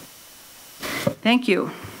 Thank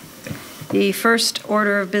you. The first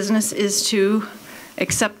order of business is to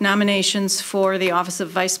accept nominations for the office of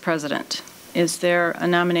Vice President. Is there a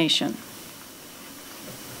nomination?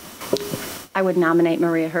 I would nominate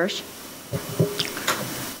Maria Hirsch.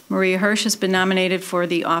 Maria Hirsch has been nominated for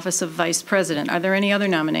the office of Vice President. Are there any other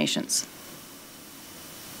nominations?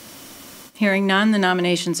 Hearing none, the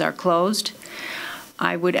nominations are closed.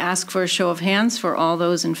 I would ask for a show of hands for all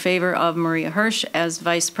those in favor of Maria Hirsch as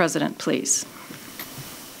Vice President, please.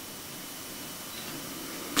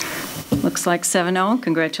 Looks like 7-0.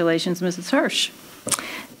 Congratulations, Mrs. Hirsch.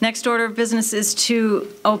 Next order of business is to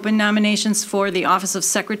open nominations for the office of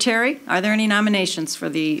Secretary. Are there any nominations for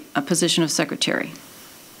the position of Secretary?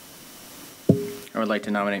 I would like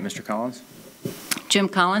to nominate Mr. Collins. Jim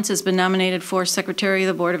Collins has been nominated for Secretary of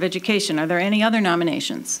the Board of Education. Are there any other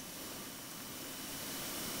nominations?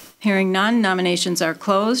 Hearing none, nominations are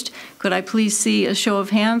closed. Could I please see a show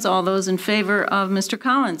of hands, all those in favor of Mr.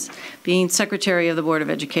 Collins being Secretary of the Board of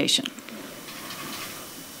Education?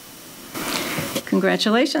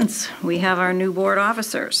 Congratulations. We have our new board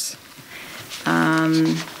officers.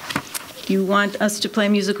 You want us to play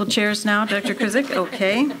musical chairs now, Dr. Krizik?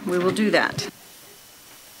 Okay, we will do that.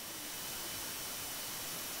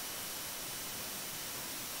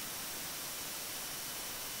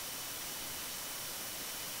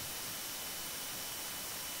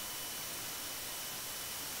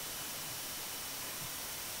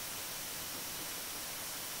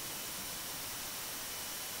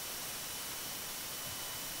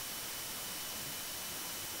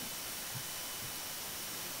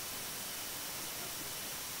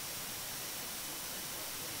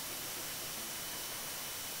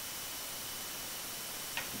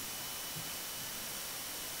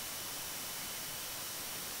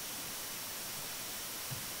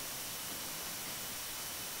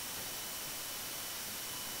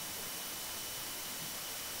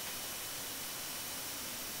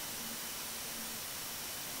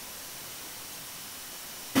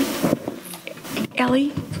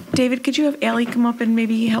 Allie, David, could you have Allie come up and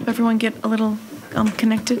maybe help everyone get a little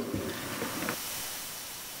connected?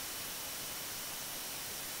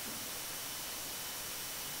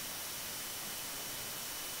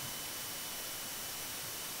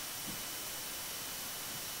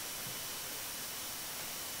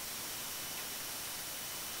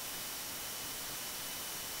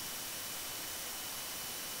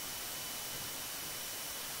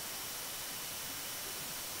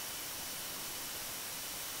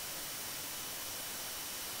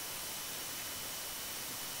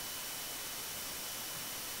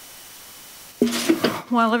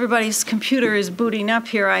 While everybody's computer is booting up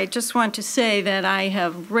here, I just want to say that I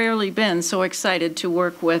have rarely been so excited to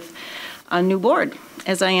work with a new board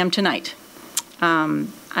as I am tonight.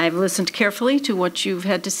 I've listened carefully to what you've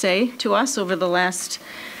had to say to us over the last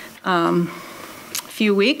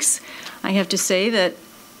few weeks. I have to say that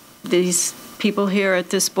these people here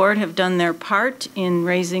at this board have done their part in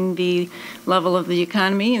raising the level of the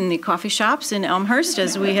economy in the coffee shops in Elmhurst,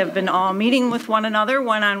 as we have been all meeting with one another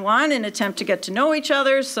one-on-one in an attempt to get to know each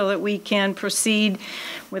other so that we can proceed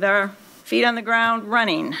with our feet on the ground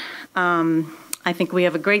running. I think we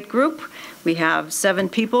have a great group. We have 7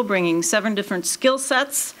 people bringing 7 different skill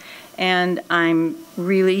sets, and I'm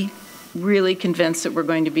really convinced that we're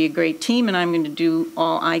going to be a great team, and I'm going to do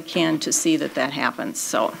all I can to see that that happens.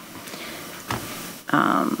 So.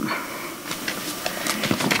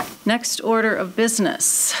 Next order of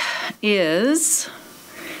business is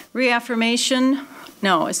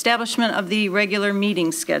establishment of the regular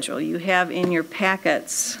meeting schedule. You have in your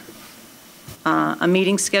packets a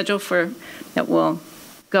meeting schedule that will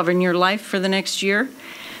govern your life for the next year.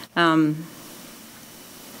 Could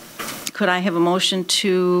I have a motion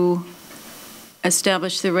to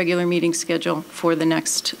establish the regular meeting schedule for the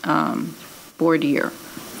next board year?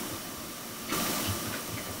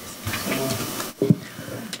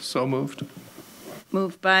 So moved.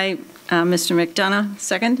 Moved by Mr. McDonough,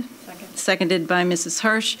 second? Seconded by Mrs.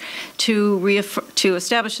 Hirsch to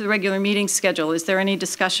establish the regular meeting schedule. Is there any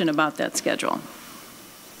discussion about that schedule?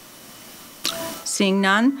 Seeing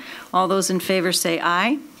none, all those in favor say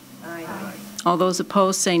aye. Aye. All those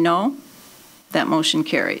opposed say no. That motion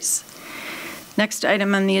carries. Next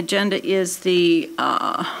item on the agenda is the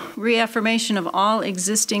reaffirmation of all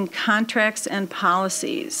existing contracts and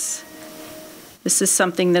policies. This is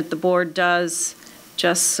something that the board does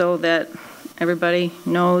just so that everybody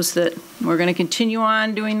knows that we're going to continue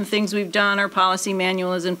on doing the things we've done, our policy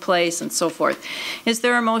manual is in place, and so forth. Is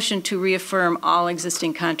there a motion to reaffirm all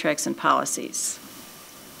existing contracts and policies?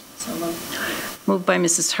 So moved. Moved by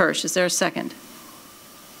Mrs. Hirsch. Is there a second?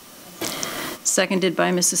 Seconded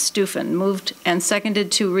by Mrs. Stufen. Moved and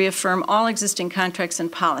seconded to reaffirm all existing contracts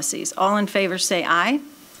and policies. All in favor say aye.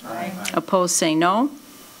 Aye. Opposed say no.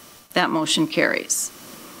 That motion carries.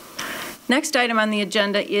 Next item on the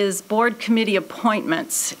agenda is board committee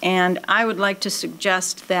appointments, and I would like to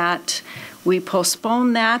suggest that we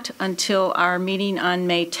postpone that until our meeting on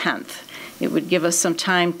May 10th. It would give us some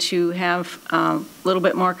time to have a little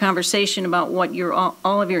bit more conversation about what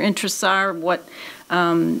all of your interests are, what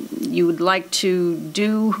you would like to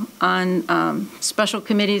do on special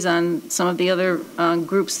committees on some of the other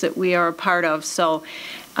groups that we are a part of. So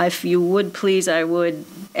if you would please, I would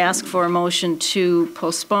ask for a motion to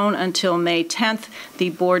postpone until May 10th the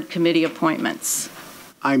board committee appointments.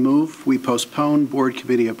 I move we postpone board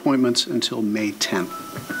committee appointments until May 10th.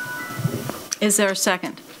 Is there a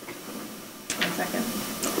second? Second.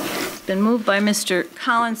 It's been moved by Mr.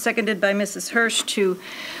 Collins, seconded by Mrs. Hirsch to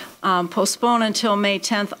postpone until May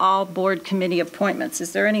 10th all board committee appointments.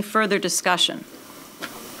 Is there any further discussion?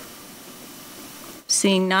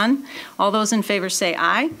 Seeing none, all those in favor say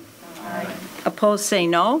aye. Aye. Opposed say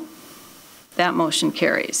no. That motion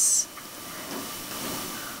carries.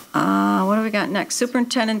 What do we got next?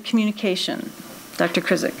 Superintendent communication. Dr.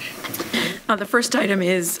 Krizik. The first item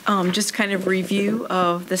is just kind of review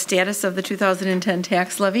of the status of the 2010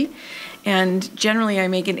 tax levy. And generally I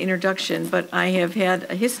make an introduction, but I have had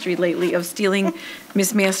a history lately of stealing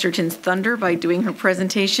Ms. Masterton's thunder by doing her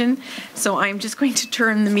presentation. So I'm just going to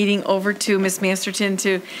turn the meeting over to Ms. Masterton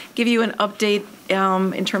to give you an update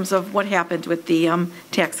in terms of what happened with the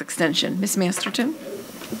tax extension. Ms. Masterton.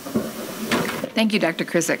 Thank you, Dr.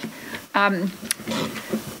 Krizik.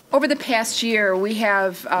 Over the past year, we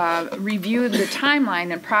have reviewed the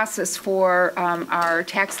timeline and process for our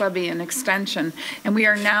tax levy and extension, and we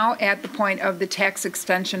are now at the point of the tax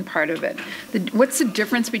extension part of it. What's the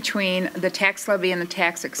difference between the tax levy and the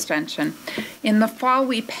tax extension? In the fall,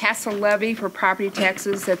 we pass a levy for property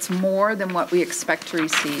taxes that's more than what we expect to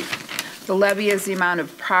receive. The levy is the amount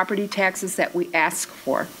of property taxes that we ask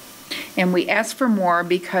for. And we ask for more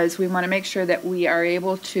because we want to make sure that we are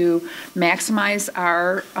able to maximize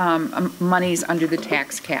our monies under the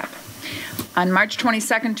tax cap. On March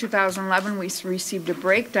 22nd, 2011, we received a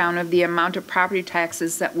breakdown of the amount of property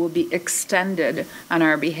taxes that will be extended on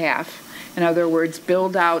our behalf. In other words,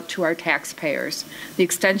 billed out to our taxpayers. The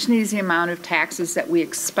extension is the amount of taxes that we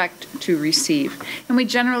expect to receive. And we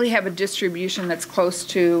generally have a distribution that's close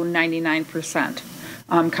to 99%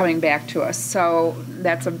 coming back to us. So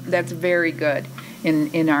that's very good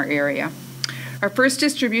in our area. Our first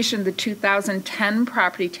distribution of the 2010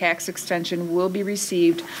 property tax extension will be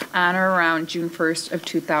received on or around June 1st of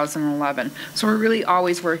 2011. So we're really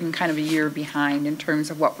always working kind of a year behind in terms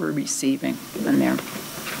of what we're receiving in there.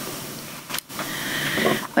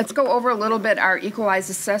 Let's go over a little bit our equalized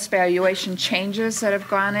assessed valuation changes that have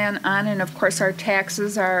gone on, and of course our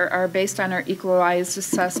taxes are based on our equalized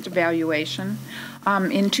assessed valuation.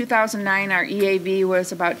 In 2009, our EAV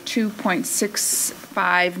was about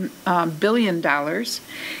 $2.65 billion,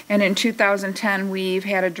 and in 2010, we've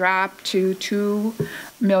had a drop to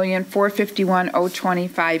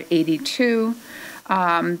 $2,451,025.82.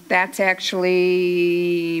 That's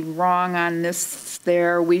actually wrong on this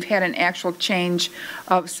there. We've had an actual change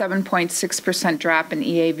of 7.6% drop in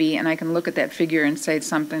EAV, and I can look at that figure and say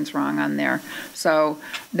something's wrong on there. So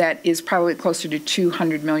that is probably closer to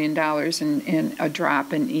 $200 million in a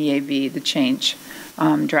drop in EAV, the change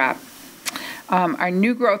drop. Our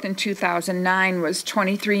new growth in 2009 was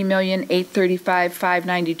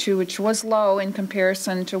 $23,835,592, which was low in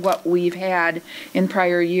comparison to what we've had in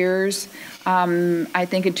prior years. I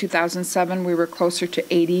think in 2007 we were closer to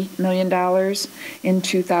 $80 million. In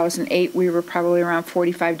 2008 we were probably around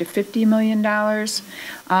 $45 to $50 million.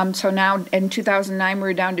 So now in 2009 we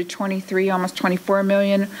were down to 23, almost 24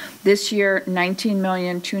 million. This year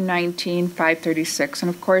 19,219,536, and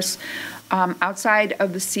of course. Outside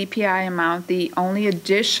of the CPI amount, the only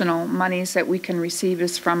additional monies that we can receive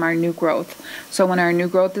is from our new growth. So when our new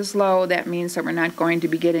growth is low, that means that we're not going to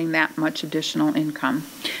be getting that much additional income.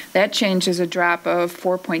 That change is a drop of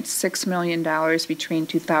 $4.6 million between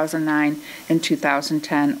 2009 and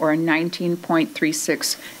 2010, or a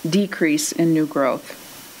 19.36 decrease in new growth.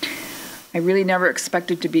 I really never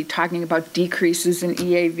expected to be talking about decreases in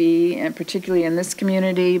EAV, and particularly in this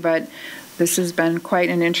community, but this has been quite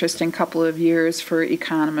an interesting couple of years for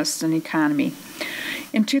economists and economy.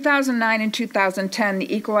 In 2009 and 2010,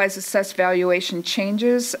 the equalized assessed valuation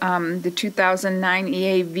changes. The 2009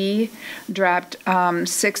 EAV dropped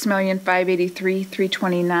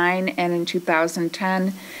 $6,583,329, and in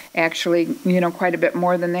 2010, actually, quite a bit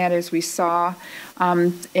more than that, as we saw.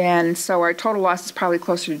 And so our total loss is probably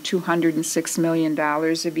closer to $206 million of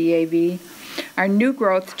EAV. Our new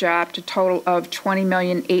growth dropped a total of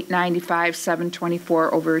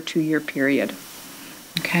 $20,895,724 over a 2-year period.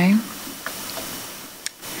 Okay.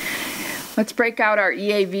 Let's break out our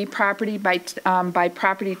EAV property by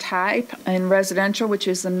property type. In residential, which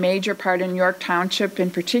is the major part in York Township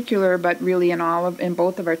in particular, but really in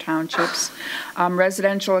both of our townships.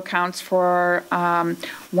 Residential accounts for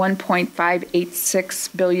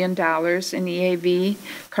 $1.586 billion in EAV.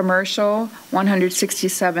 Commercial,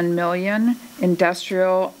 $167 million.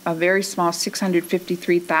 Industrial, a very small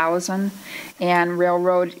 $653,000. And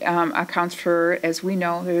railroad accounts for, as we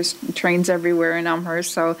know, there's trains everywhere in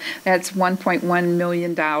Elmhurst, so that's $1.1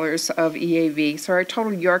 million of EAV. So our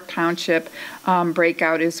total York Township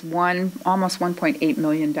breakout is almost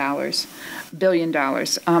 $1.8 billion.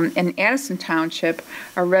 In Addison Township,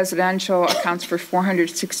 our residential accounts for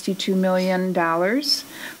 $462 million.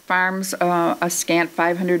 Farms, a scant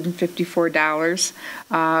 $554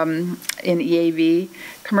 in EAV.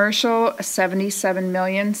 Commercial,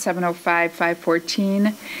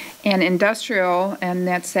 $77,705,514. And industrial, and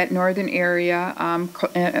that's that northern area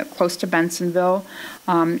close to Bensonville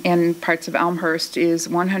and parts of Elmhurst, is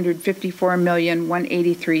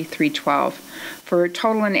 $154,183,312, for a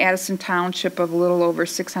total in Addison Township of a little over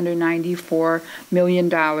 $694 million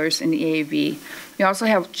in EAV. We also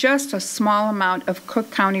have just a small amount of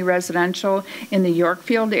Cook County residential in the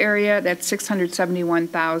Yorkfield area. That's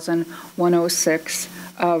 $671,106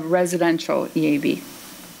 of residential EAV.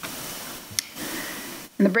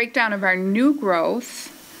 And the breakdown of our new growth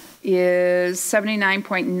is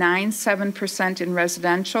 79.97% in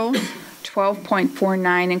residential,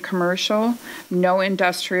 12.49% in commercial, no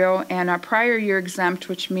industrial, and our prior year exempt,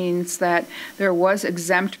 which means that there was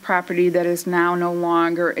exempt property that is now no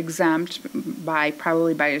longer exempt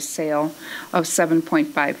probably by a sale, of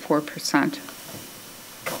 7.54%.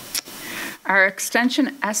 Our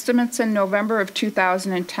extension estimates in November of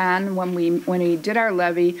 2010, when we did our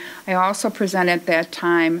levy, I also presented at that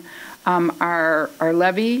time our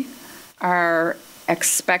levy, our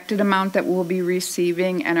expected amount that we'll be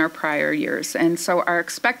receiving and our prior years. And so our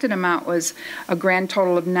expected amount was a grand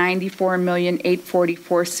total of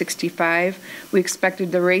 $94,844.65. We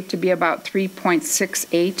expected the rate to be about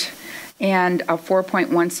 3.68 and a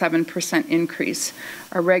 4.17% increase.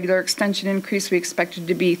 Our regular extension increase we expected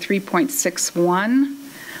to be 3.61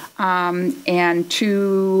 and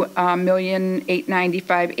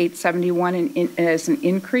 $2,895,871 as an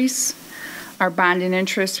increase. Our bond and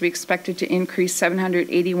interest, we expected to increase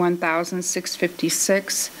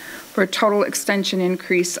 $781,656 for a total extension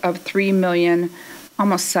increase of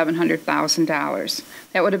almost $700,000.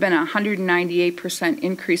 That would have been a 198%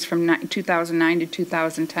 increase from 2009 to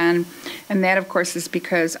 2010. And that, of course, is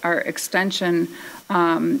because our extension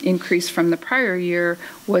increase from the prior year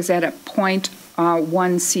was at a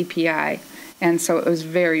 0.1 CPI. And so it was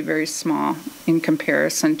very, very small in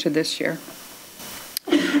comparison to this year.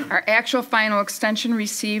 Our actual final extension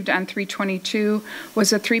received on 3/22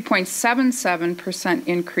 was a 3.77%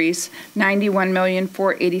 increase,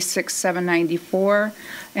 $91,486,794,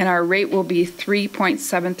 and our rate will be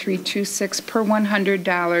 3.7326 per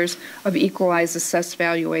 $100 of equalized assessed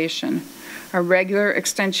valuation. Our regular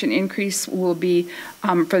extension increase will be,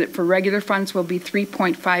 for regular funds, will be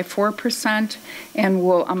 3.54% and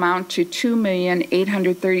will amount to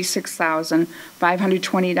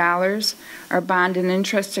 $2,836,520. Our bond and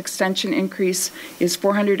interest extension increase is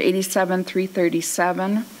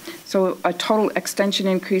 $487,337. So a total extension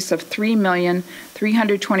increase of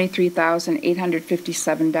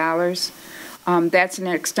 $3,323,857. That's an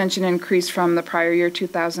extension increase from the prior year,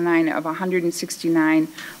 2009, of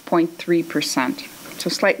 169.3%. So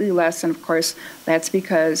slightly less, and of course, that's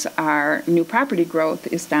because our new property growth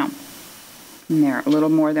is down in there, a little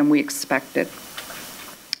more than we expected.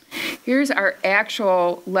 Here's our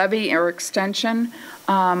actual levy or extension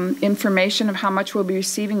information of how much we'll be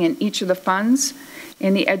receiving in each of the funds.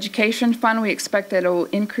 In the education fund, we expect that it will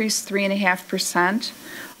increase 3.5%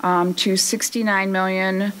 to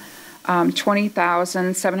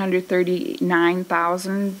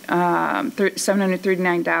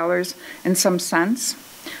 $69,739,739 and some cents.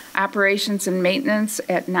 Operations and maintenance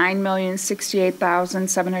at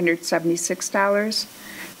 $9,068,776.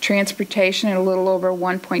 Transportation at a little over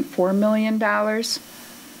 $1.4 million.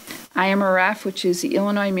 IMRF, which is the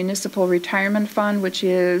Illinois Municipal Retirement Fund, which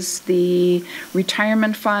is the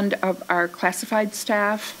retirement fund of our classified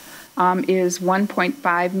staff, is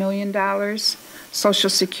 $1.5 million. Social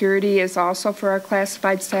Security is also for our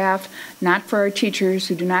classified staff, not for our teachers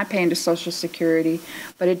who do not pay into Social Security,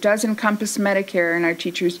 but it does encompass Medicare, and our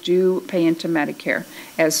teachers do pay into Medicare,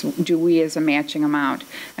 as do we as a matching amount.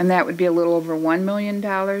 And that would be a little over $1 million.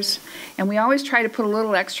 And we always try to put a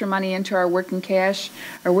little extra money into our working cash.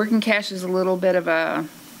 Our working cash is a little bit of a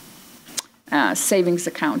savings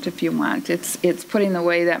account, if you want. It's putting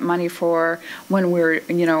away that money for when we're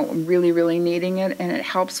really, really needing it, and it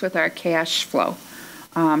helps with our cash flow.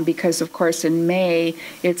 Because of course in May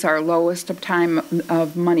it's our lowest of time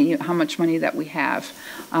of money, how much money that we have,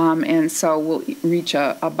 and so we'll reach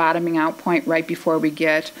a bottoming out point right before we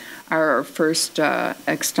get our first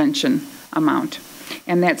extension amount.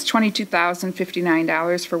 And that's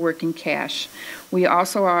 $22,059 for working cash. We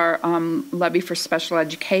also are levy for special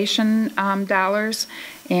education dollars,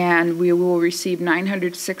 and we will receive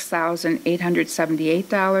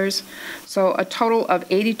 $906,878. So a total of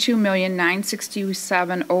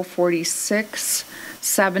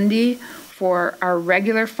 $82,967,046.70 for our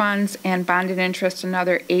regular funds, and bond and interest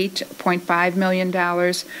another $8.5 million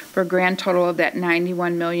for a grand total of that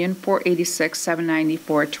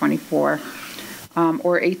 $91,486,794.24.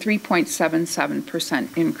 Or a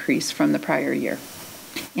 3.77% increase from the prior year.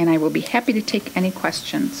 And I will be happy to take any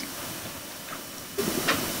questions.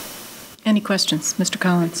 Any questions? Mr.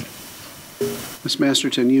 Collins. Ms.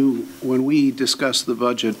 Masterton, when we discussed the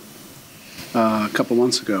budget a couple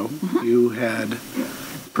months ago, you had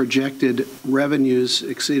projected revenues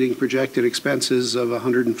exceeding projected expenses of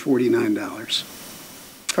 $149.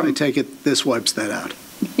 I take it this wipes that out.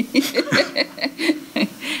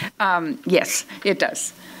 Yes, it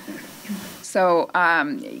does. So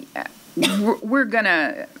we're going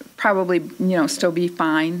to probably, still be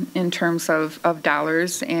fine in terms of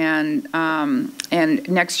dollars, and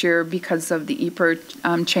next year, because of the EPR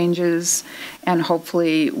changes, and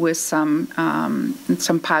hopefully with some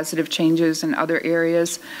positive changes in other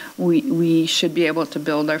areas, we should be able to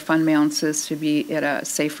build our fund balances to be at a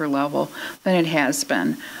safer level than it has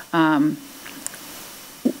been.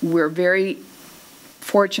 We're very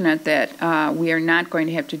fortunate that we are not going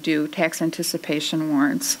to have to do tax anticipation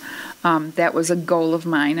warrants That was a goal of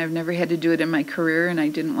mine. I've never had to do it in my career, and I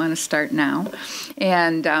didn't want to start now.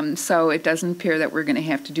 And so it doesn't appear that we're going to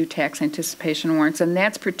have to do tax anticipation warrants, and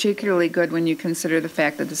that's particularly good when you consider the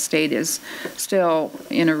fact that the state is still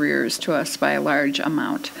in arrears to us by a large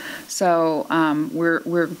amount. So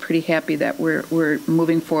we're pretty happy that we're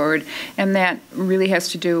moving forward, and that really has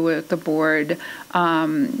to do with the board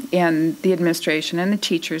and the administration and the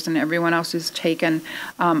teachers and everyone else who's taken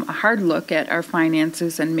a hard look at our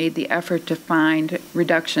finances and made the effort to find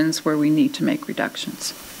reductions where we need to make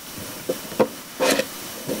reductions.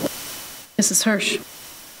 Mrs. Hirsch.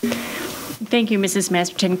 Thank you, Mrs.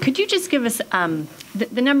 Masterton. Could you just give us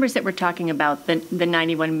the numbers that we're talking about, the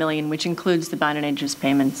 $91 million, which includes the bond and interest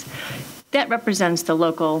payments? That represents the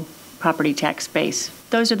local property tax base.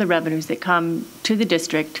 Those are the revenues that come to the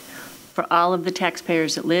district for all of the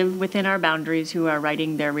taxpayers that live within our boundaries who are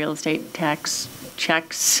writing their real estate tax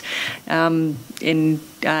checks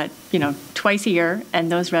twice a year,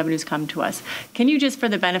 and those revenues come to us. Can you just, for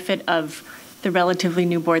the benefit of the relatively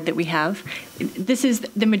new board that we have, this is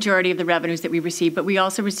the majority of the revenues that we receive, but we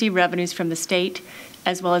also receive revenues from the state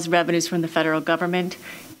as well as revenues from the federal government.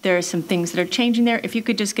 There are some things that are changing there. If you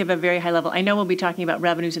could just give a very high level, I know we'll be talking about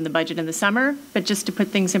revenues in the budget in the summer, but just to put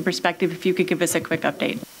things in perspective, if you could give us a quick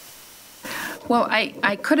update. Well,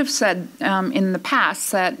 I could have said in the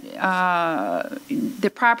past that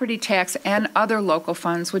the property tax and other local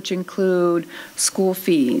funds, which include school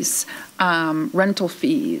fees, rental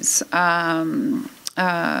fees,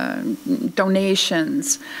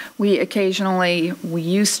 donations. We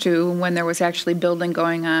used to, when there was actually building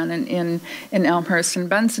going on in Elmhurst and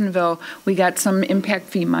Bensonville, we got some impact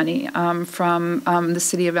fee money from the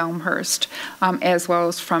city of Elmhurst, as well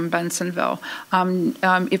as from Bensonville.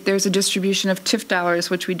 If there's a distribution of TIF dollars,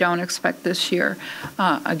 which we don't expect this year,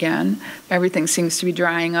 again, everything seems to be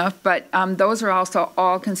drying up, but those are also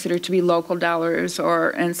all considered to be local dollars,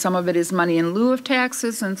 and some of it is money in lieu of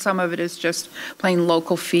taxes, and some of it is just plain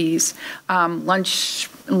local fees,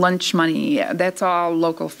 lunch money, that's all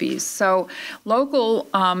local fees. So local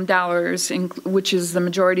dollars, which is the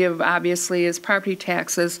majority of, obviously, is property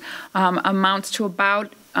taxes, amounts to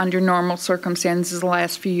about, under normal circumstances the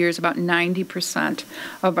last few years, about 90%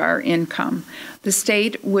 of our income. The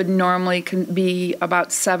state would normally be about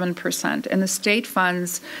 7%, and the state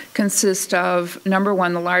funds consist of, number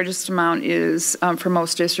one, the largest amount is, for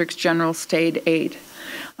most districts, general state aid.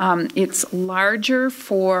 It's larger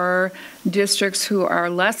for districts who are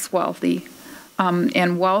less wealthy,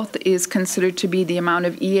 and wealth is considered to be the amount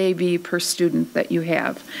of EAV per student that you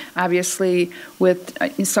have. Obviously, with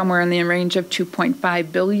somewhere in the range of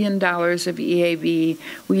 $2.5 billion of EAV,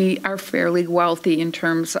 we are fairly wealthy in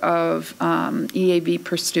terms of EAV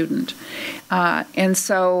per student. And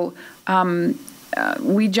so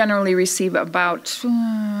we generally receive about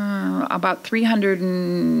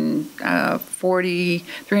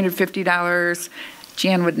 $350.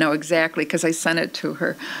 Jan would know exactly because I sent it to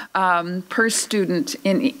her, per student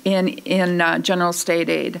in general state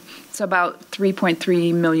aid. It's about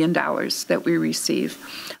 $3.3 million that we receive.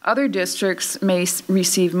 Other districts may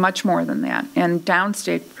receive much more than that. And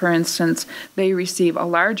downstate, for instance, they receive a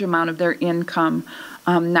large amount of their income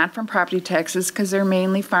not from property taxes, because they're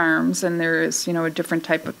mainly farms, and there is, a different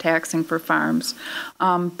type of taxing for farms,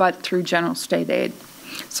 but through general state aid.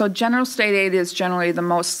 So general state aid is generally the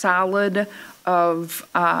most solid of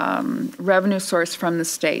revenue source from the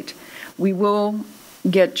state. We will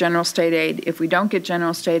get general state aid. If we don't get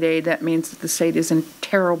general state aid, that means that the state is in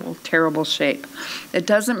terrible, terrible shape. It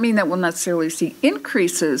doesn't mean that we'll necessarily see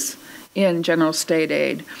increases in general state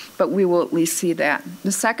aid, but we will at least see that.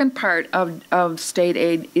 The second part of state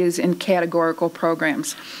aid is in categorical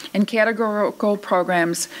programs. And categorical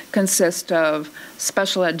programs consist of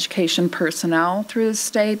special education personnel through the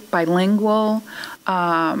state, bilingual,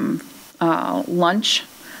 lunch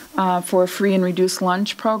for free and reduced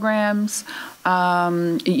lunch programs.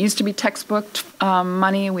 It used to be textbook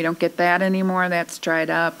money. We don't get that anymore. That's dried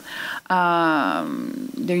up.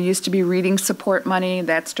 There used to be reading support money.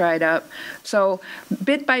 That's dried up. So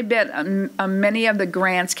bit by bit, many of the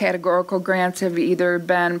grants, categorical grants, have either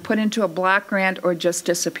been put into a block grant or just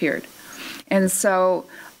disappeared. And so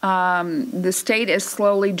the state is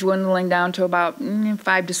slowly dwindling down to about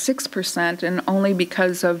 5 to 6%, and only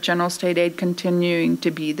because of general state aid continuing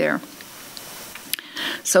to be there.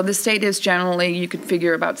 So the state is generally, you could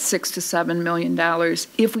figure, about $6 to $7 million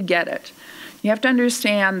if we get it. You have to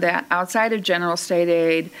understand that outside of general state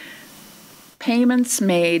aid, payments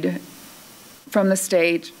made from the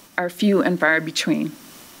state are few and far between.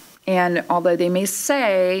 And although they may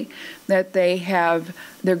say that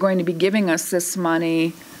they're going to be giving us this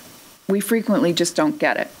money, we frequently just don't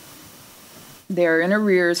get it. they're in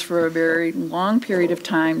arrears for a very long period of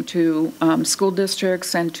time to school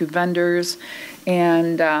districts and to vendors.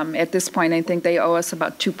 And at this point, I think they owe us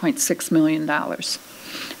about $2.6 million.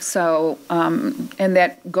 So, and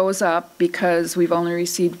that goes up because we've only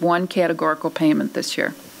received one categorical payment this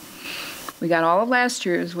year. We got all of last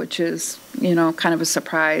year's, which is, kind of a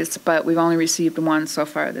surprise, but we've only received one so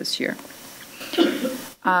far this year.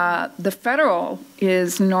 The federal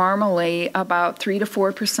is normally about 3 to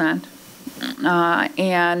 4%,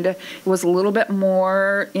 and it was a little bit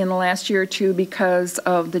more in the last year or two because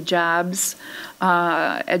of the jobs,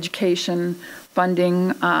 education funding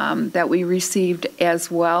that we received, as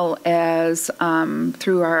well as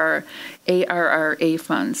through our ARRA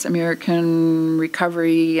funds, American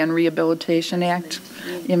Recovery and Rehabilitation Act,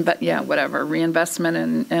 Reinvestment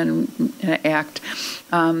and Act,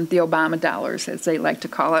 the Obama dollars, as they like to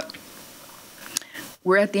call it.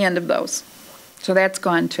 We're at the end of those, so that's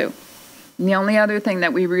gone too. And the only other thing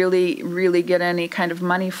that we really get any kind of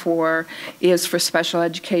money for is for special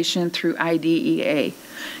education through IDEA.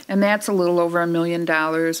 And that's a little over $1 million,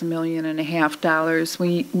 $1.5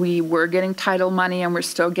 million. We were getting title money, and we're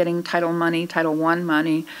still getting Title I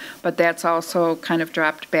money, but that's also kind of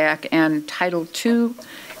dropped back, and Title II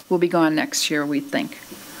will be gone next year, we think.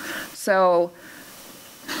 So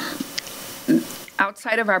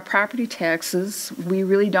outside of our property taxes, we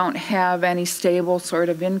really don't have any stable sort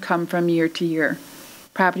of income from year to year.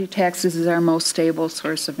 Property taxes is our most stable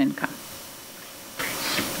source of income.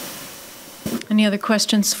 Any other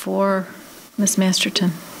questions for Ms.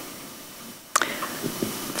 Masterton?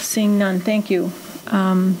 Seeing none, thank you.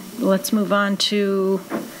 Let's move on to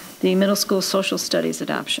the middle school social studies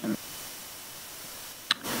adoption.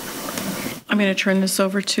 I'm going to turn this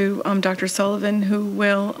over to Dr. Sullivan, who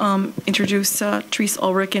will introduce Therese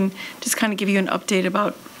Ulrich and just kind of give you an update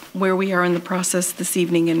about where we are in the process this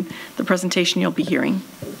evening and the presentation you'll be hearing.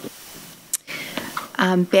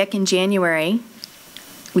 Back in January,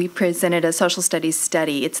 we presented a social studies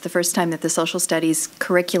study. It's the first time that the social studies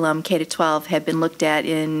curriculum, K-12, had been looked at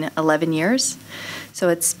in 11 years. So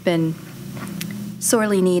it's been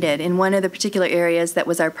sorely needed. And one of the particular areas that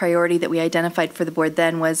was our priority that we identified for the board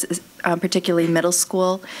then was particularly middle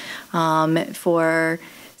school for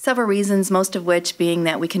several reasons, most of which being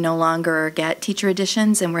that we can no longer get teacher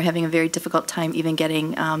editions, and we're having a very difficult time even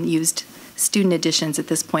getting used student editions at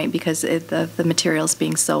this point because the materials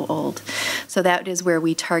being so old. So that is where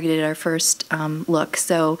we targeted our first look.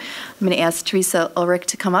 So I'm going to ask Teresa Ulrich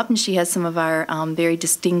to come up, and she has some of our very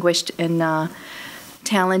distinguished and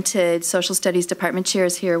talented social studies department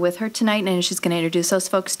chairs here with her tonight, and she's going to introduce those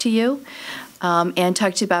folks to you and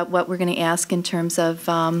talk to you about what we're going to ask in terms of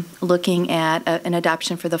looking at an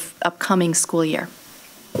adoption for the upcoming school year.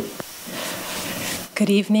 Good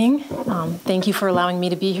evening. Thank you for allowing me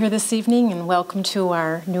to be here this evening, and welcome to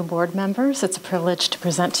our new board members. It's a privilege to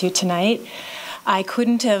present to you tonight. I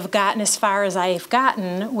couldn't have gotten as far as I've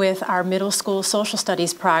gotten with our middle school social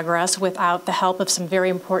studies progress without the help of some very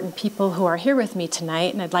important people who are here with me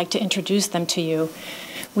tonight, and I'd like to introduce them to you.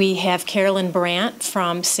 We have Carolyn Brandt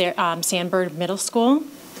from Sandburg Middle School,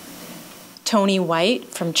 Tony White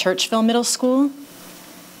from Churchville Middle School,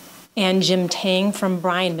 and Jim Tang from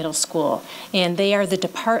Bryan Middle School. And they are the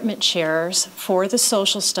department chairs for the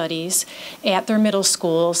social studies at their middle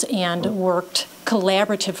schools and worked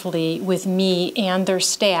collaboratively with me and their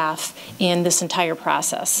staff in this entire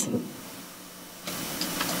process.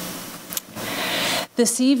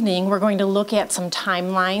 This evening, we're going to look at some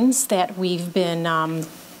timelines that we've been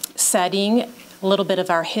setting, a little bit of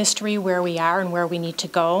our history, where we are and where we need to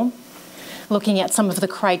go, looking at some of the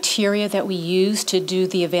criteria that we use to do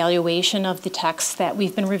the evaluation of the texts that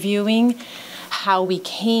we've been reviewing, how we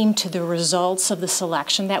came to the results of the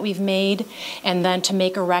selection that we've made, and then to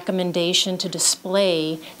make a recommendation to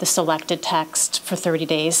display the selected text for 30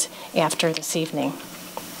 days after this evening.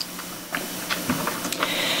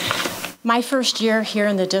 My first year here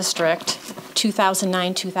in the district,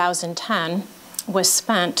 2009-2010, was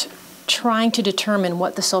spent trying to determine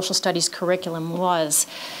what the social studies curriculum was.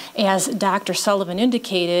 As Dr. Sullivan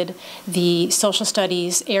indicated, the social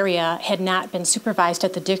studies area had not been supervised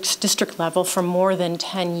at the district level for more than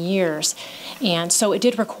 10 years, and so it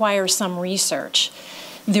did require some research.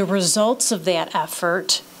 The results of that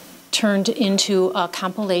effort turned into a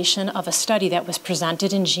compilation of a study that was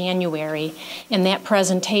presented in January, and that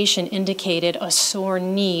presentation indicated a sore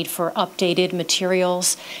need for updated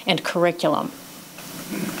materials and curriculum.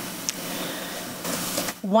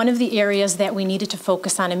 One of the areas that we needed to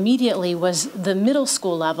focus on immediately was the middle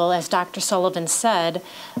school level. As Dr. Sullivan said,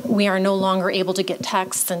 we are no longer able to get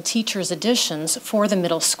texts and teachers' editions for the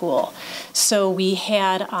middle school. So we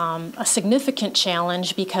had a significant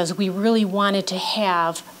challenge because we really wanted to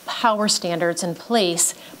have power standards in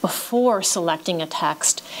place before selecting a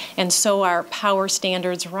text. And so our power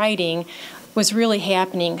standards writing was really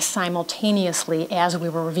happening simultaneously as we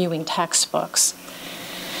were reviewing textbooks.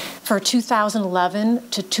 For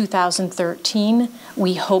 2011 to 2013,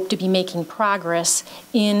 we hope to be making progress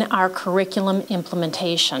in our curriculum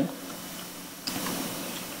implementation.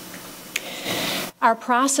 Our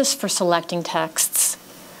process for selecting texts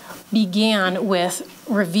began with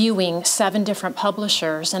reviewing 7 different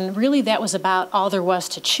publishers, and really that was about all there was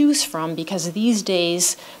to choose from, because these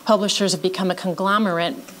days publishers have become a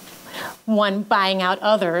conglomerate, one buying out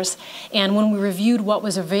others. And when we reviewed what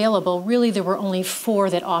was available, really there were only 4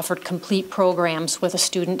 that offered complete programs with a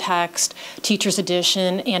student text, teacher's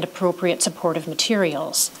edition, and appropriate supportive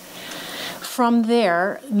materials. From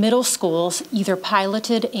there, middle schools either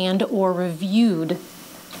piloted and or reviewed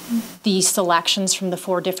these selections from the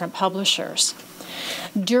 4 different publishers.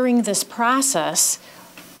 During this process,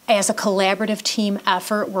 as a collaborative team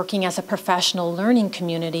effort working as a professional learning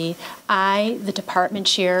community, I, the department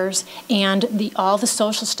chairs, and all the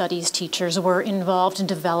social studies teachers were involved in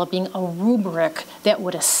developing a rubric that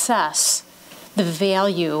would assess the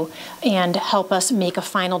value and help us make a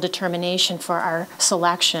final determination for our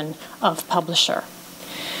selection of publisher.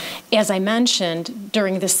 As I mentioned,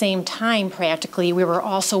 during the same time, practically, we were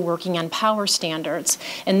also working on power standards.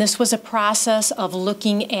 And this was a process of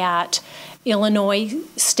looking at Illinois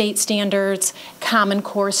state standards, Common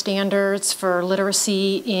Core standards for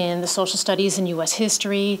literacy in the social studies and U.S.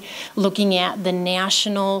 history, looking at the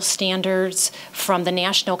national standards from the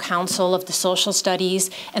National Council of the Social Studies,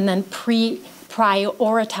 and then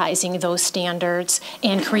prioritizing those standards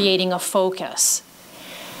and creating a focus.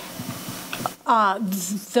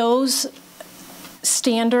 Those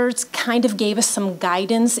standards kind of gave us some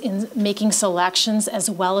guidance in making selections as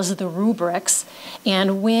well as the rubrics.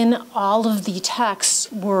 And when all of the texts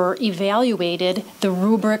were evaluated, the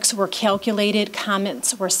rubrics were calculated,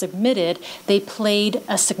 comments were submitted, they played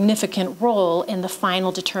a significant role in the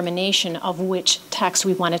final determination of which text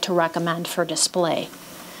we wanted to recommend for display.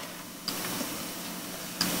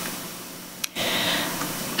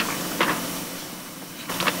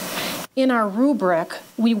 In our rubric,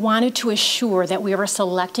 we wanted to assure that we were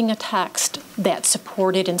selecting a text that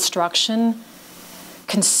supported instruction,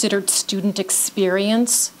 considered student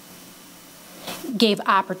experience, gave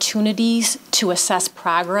opportunities to assess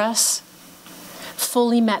progress,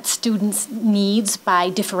 fully met students' needs by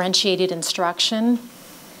differentiated instruction,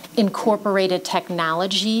 incorporated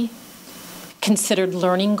technology, considered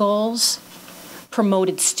learning goals,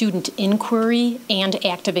 promoted student inquiry and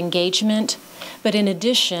active engagement, but in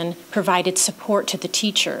addition, provided support to the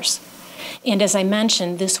teachers. And as I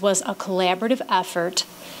mentioned, this was a collaborative effort.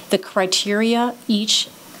 The criteria, each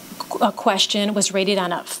question was rated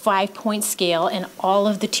on a 5-point scale, and all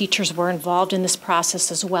of the teachers were involved in this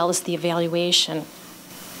process as well as the evaluation.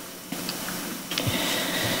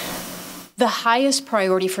 The highest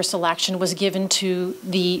priority for selection was given to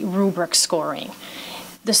the rubric scoring.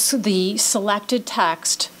 The selected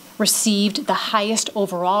text received the highest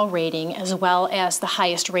overall rating as well as the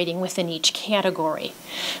highest rating within each category.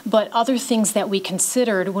 But other things that we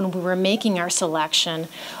considered when we were making our selection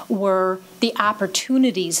were the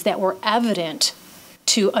opportunities that were evident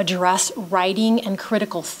to address writing and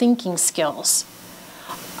critical thinking skills.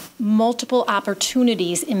 Multiple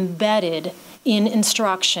opportunities embedded in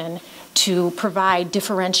instruction to provide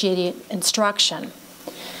differentiated instruction.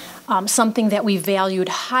 Something that we valued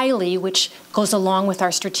highly, which goes along with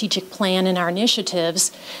our strategic plan and our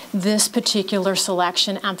initiatives, this particular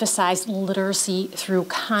selection emphasized literacy through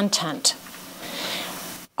content.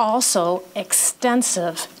 Also,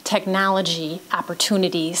 extensive technology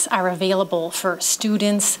opportunities are available for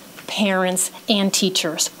students, parents, and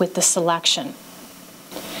teachers with the selection.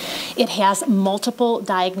 It has multiple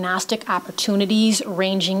diagnostic opportunities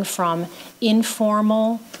ranging from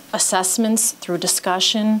informal assessments through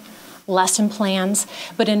discussion, lesson plans,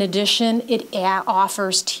 but in addition, it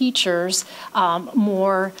offers teachers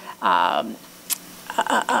more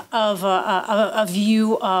of a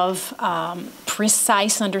view of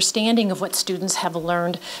precise understanding of what students have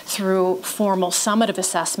learned through formal summative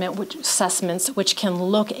assessments, which can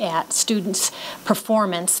look at students'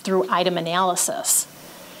 performance through item analysis.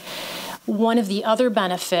 One of the other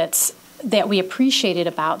benefits that we appreciated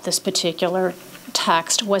about this particular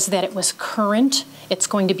text was that it was current It's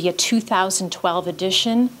going to be a 2012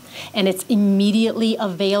 edition, and it's immediately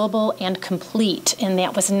available and complete, and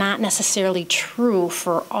that was not necessarily true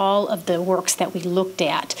for all of the works that we looked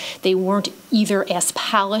at. They weren't either as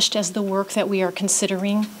polished as the work that we are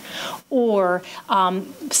considering, or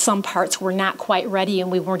some parts were not quite ready and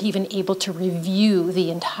we weren't even able to review the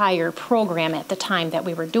entire program at the time that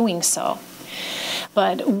we were doing so.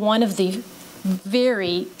 But one of the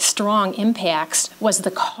very strong impacts was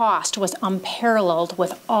the cost was unparalleled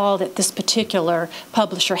with all that this particular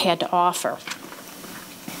publisher had to offer.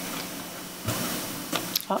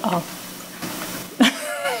 Uh-oh.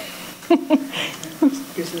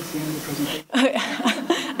 Guess that's the end of the presentation.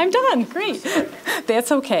 I'm done. Great.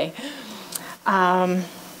 That's okay.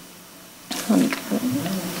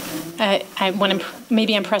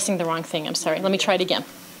 Maybe I'm pressing the wrong thing. I'm sorry. Let me try it again.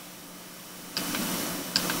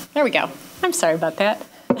 There we go. I'm sorry about that.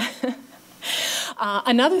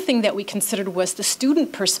 Another thing that we considered was the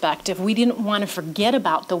student perspective. We didn't want to forget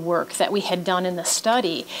about the work that we had done in the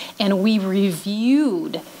study, and we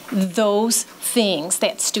reviewed those things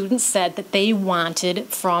that students said that they wanted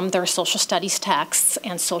from their social studies texts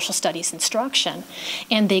and social studies instruction.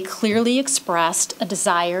 And they clearly expressed a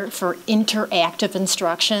desire for interactive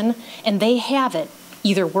instruction, and they have it,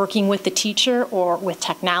 either working with the teacher or with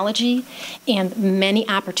technology, and many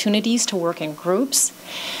opportunities to work in groups.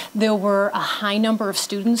 There were a high number of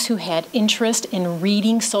students who had interest in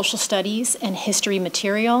reading social studies and history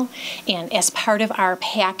material, and as part of our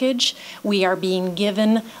package, we are being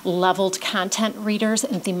given leveled content readers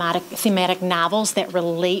and thematic novels that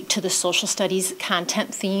relate to the social studies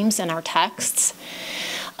content themes in our texts.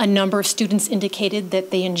 A number of students indicated that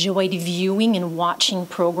they enjoyed viewing and watching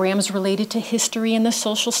programs related to history and the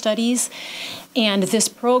social studies. And this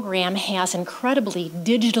program has incredibly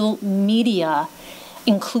digital media,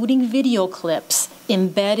 including video clips,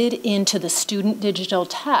 embedded into the student digital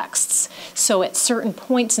texts. So at certain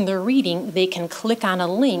points in their reading, they can click on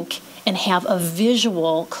a link and have a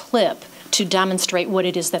visual clip to demonstrate what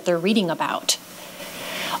it is that they're reading about.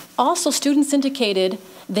 Also, students indicated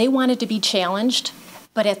they wanted to be challenged,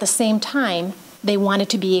 but at the same time, they wanted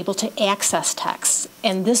to be able to access texts.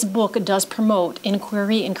 And this book does promote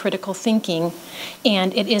inquiry and critical thinking,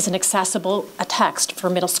 and it is an accessible text for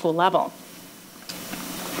middle school level.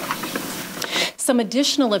 Some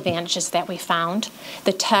additional advantages that we found: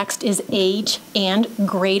 the text is age and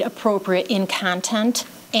grade appropriate in content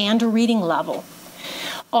and reading level.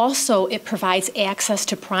 Also, it provides access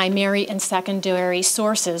to primary and secondary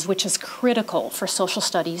sources, which is critical for social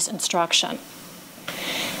studies instruction.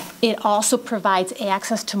 It also provides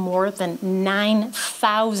access to more than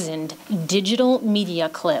 9,000 digital media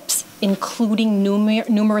clips, including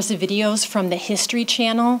numerous videos from the History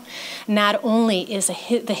Channel. Not only is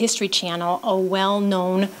the History Channel a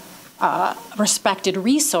well-known, respected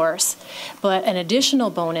resource, but an additional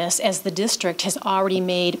bonus, as the district has already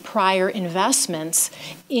made prior investments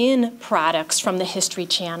in products from the History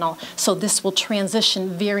Channel. So this will transition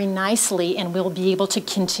very nicely, and we'll be able to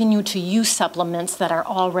continue to use supplements that are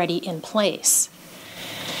already in place.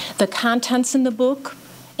 The contents in the book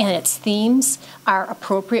and its themes are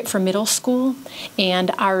appropriate for middle school, and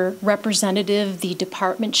our representative, the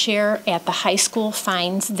department chair at the high school,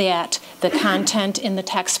 finds that the content in the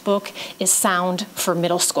textbook is sound for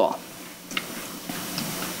middle school.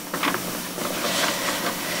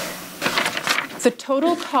 The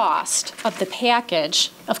total cost of the package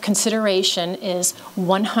of consideration is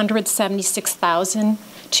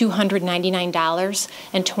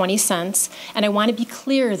 $176,299.20, and I want to be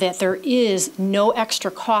clear that there is no extra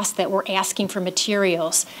cost that we're asking for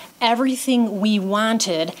materials. Everything we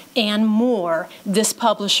wanted and more, this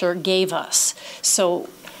publisher gave us. So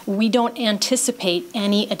we don't anticipate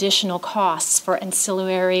any additional costs for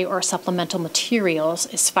ancillary or supplemental materials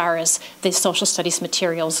as far as the social studies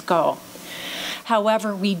materials go.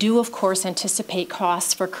 However, we do, of course, anticipate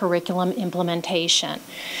costs for curriculum implementation.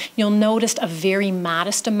 You'll notice a very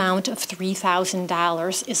modest amount of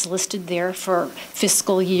 $3,000 is listed there for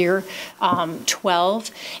fiscal year 12,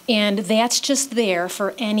 and that's just there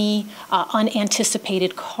for any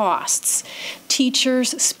unanticipated costs.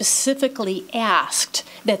 Teachers specifically asked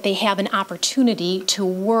that they have an opportunity to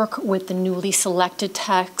work with the newly selected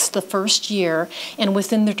text the first year, and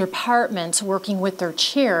within their departments, working with their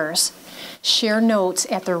chairs, share notes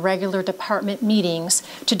at their regular department meetings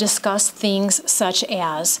to discuss things such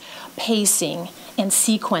as pacing and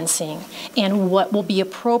sequencing and what will be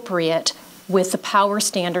appropriate with the power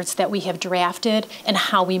standards that we have drafted and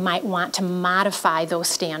how we might want to modify those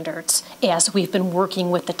standards as we've been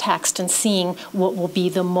working with the text and seeing what will be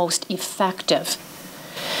the most effective.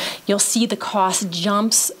 You'll see the cost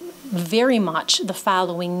jumps very much the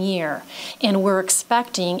following year. And we're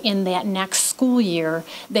expecting in that next school year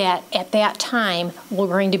that at that time we're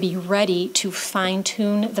going to be ready to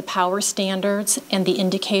fine-tune the power standards and the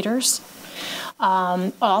indicators.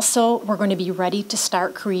 Also, we're going to be ready to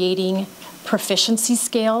start creating proficiency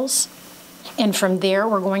scales. And from there,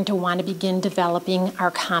 we're going to want to begin developing our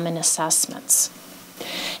common assessments.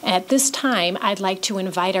 At this time, I'd like to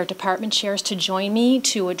invite our department chairs to join me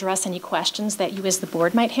to address any questions that you as the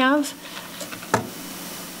board might have.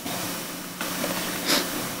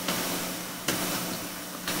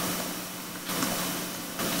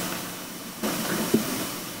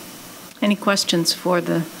 Any questions for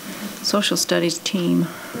the social studies team?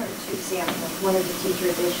 Two examples. One of the teacher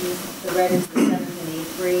additions, the red is the 7th and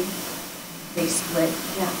 8th grade. They split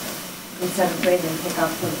in 7th grade and then pick up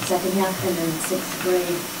for the second half, and then 6th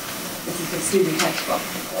grade, this is the student textbook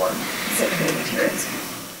for 6th grade materials.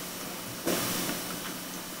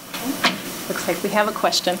 Looks like we have a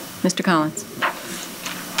question. Mr. Collins.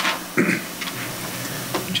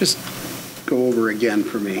 Just go over again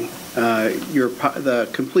for me. The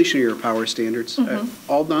completion of your power standards,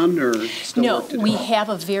 all done or still No, work to do? we have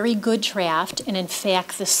a very good draft, and in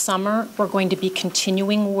fact, this summer, we're going to be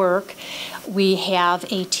continuing work. We have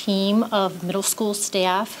a team of middle school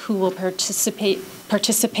staff who will participate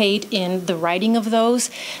in the writing of those,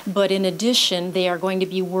 but in addition, they are going to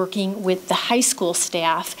be working with the high school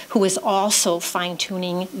staff who is also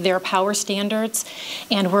fine-tuning their power standards,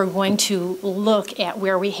 and we're going to look at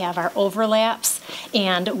where we have our overlaps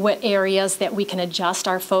and what areas that we can adjust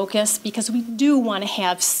our focus, because we do want to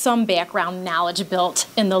have some background knowledge built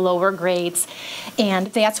in the lower grades, and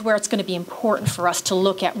that's where it's going to be important for us to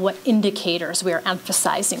look at what indicators we're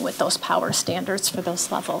emphasizing with those power standards for those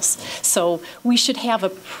levels. So we should have a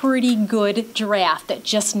pretty good draft that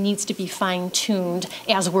just needs to be fine-tuned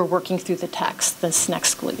as we're working through the text this next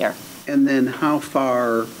school year. And then how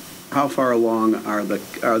far along are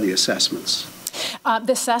the assessments?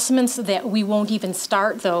 The assessments that we won't even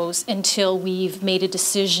start those until we've made a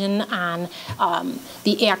decision on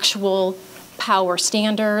the actual power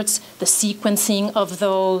standards, the sequencing of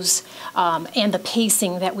those, and the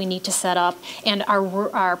pacing that we need to set up. And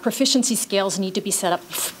our proficiency scales need to be set up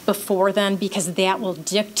before then, because that will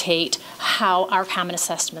dictate how our common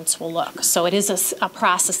assessments will look. So it is a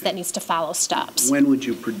process that needs to follow steps. When would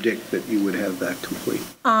you predict that you would have that complete?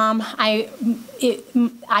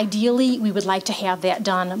 Ideally, we would like to have that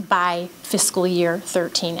done by fiscal year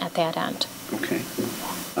 13 at that end. Okay.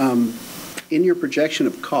 In your projection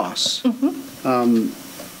of costs,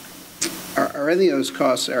 are any of those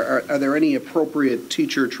costs, are there any appropriate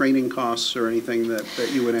teacher training costs or anything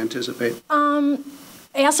that you would anticipate?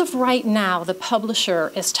 As of right now, the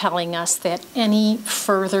publisher is telling us that any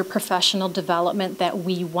further professional development that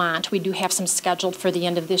we want, we do have some scheduled for the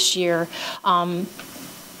end of this year,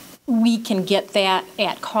 we can get that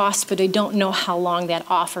at cost, but I don't know how long that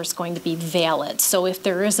offer is going to be valid. So if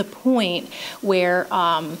there is a point where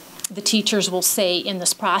the teachers will say in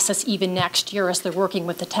this process, even next year as they're working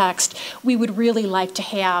with the text, we would really like to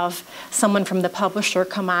have someone from the publisher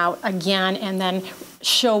come out again and then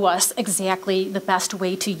show us exactly the best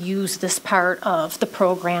way to use this part of the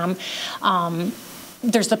program.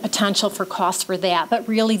 There's the potential for costs for that, but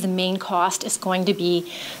really the main cost is going to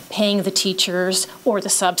be paying the teachers or the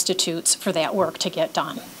substitutes for that work to get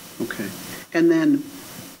done. Okay. And then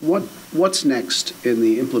what's next in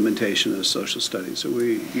the implementation of social studies? So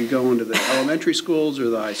you go into the elementary schools or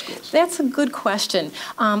the high schools? That's a good question.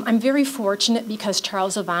 I'm very fortunate because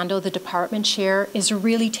Charles Ovando, the department chair, is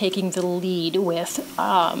really taking the lead with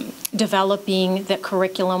developing the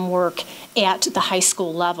curriculum work at the high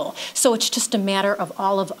school level. So it's just a matter of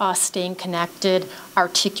all of us staying connected,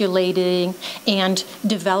 articulating, and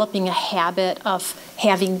developing a habit of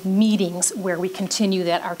having meetings where we continue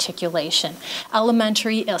that articulation.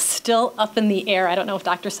 Elementary is still up in the air. I don't know if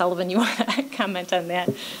Dr. Sullivan, you want to comment on that?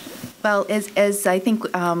 Well, as I think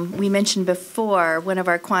we mentioned before, one of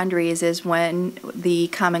our quandaries is when the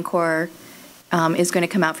Common Core is going to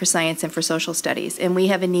come out for science and for social studies. And we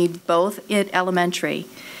have a need both at elementary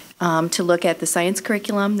to look at the science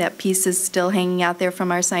curriculum. That piece is still hanging out there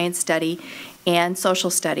from our science study, and social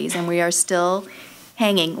studies. And we are still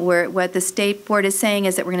hanging. What the state board is saying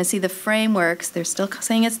is that we're going to see the frameworks. They're still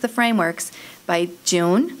saying it's the frameworks by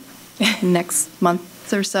June, next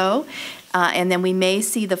month or so. And then we may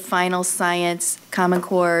see the final science Common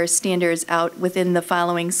Core standards out within the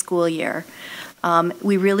following school year.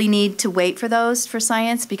 We really need to wait for those for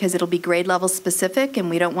science because it'll be grade level specific, and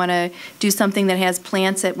we don't want to do something that has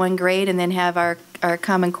plants at one grade and then have our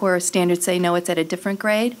Common Core standards say, no, it's at a different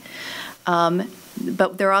grade.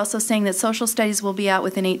 But they're also saying that social studies will be out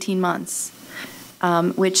within 18 months,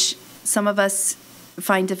 which some of us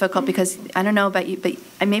find difficult because, I don't know about you, but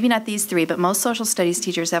maybe not these three, but most social studies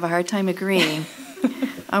teachers have a hard time agreeing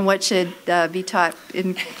on what should be taught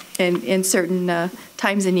in certain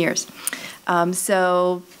times and years.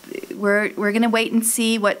 So we're going to wait and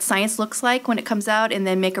see what science looks like when it comes out, and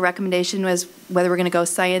then make a recommendation as whether we're going to go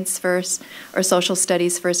science first or social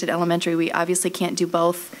studies first at elementary. We obviously can't do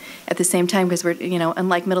both at the same time because we're,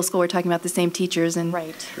 unlike middle school, we're talking about the same teachers and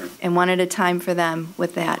and one at a time for them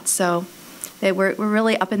with that. So we're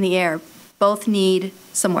really up in the air. Both need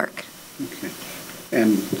some work. Okay.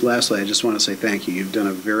 And lastly, I just want to say thank you. You've done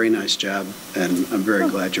a very nice job, and I'm very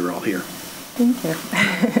glad you're all here. Thank you.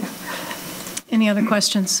 Any other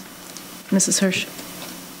questions? Mrs. Hirsch?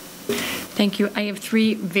 Thank you. I have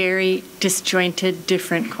three very disjointed,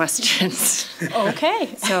 different questions.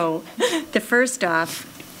 Okay. So the first off,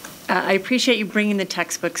 I appreciate you bringing the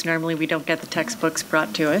textbooks. Normally we don't get the textbooks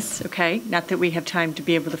brought to us, okay? Not that we have time to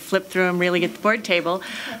be able to flip through them, really get the board table.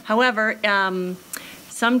 However,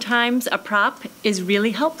 sometimes a prop is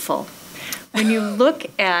really helpful. When you look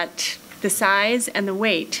at the size and the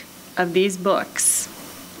weight of these books,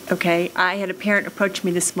 okay, I had a parent approach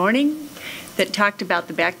me this morning that talked about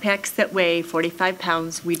the backpacks that weigh 45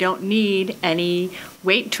 pounds. We don't need any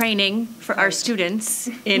weight training for our students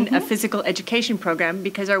in a physical education program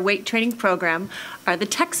because our weight training program are the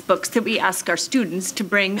textbooks that we ask our students to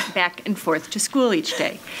bring back and forth to school each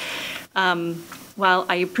day. While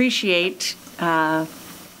I appreciate for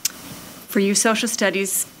you social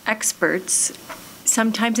studies experts,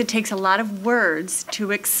 sometimes it takes a lot of words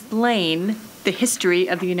to explain the history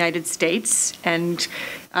of the United States and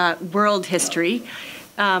world history.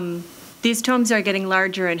 These tomes are getting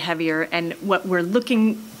larger and heavier, and what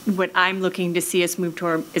I'm looking to see us move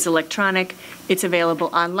toward is electronic. It's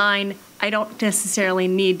available online. I don't necessarily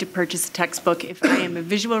need to purchase a textbook if I am a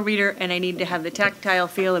visual reader and I need to have the tactile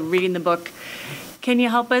feel of reading the book. Can you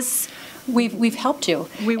help us? We've helped you.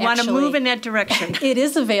 We want to move in that direction. It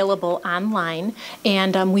is available online,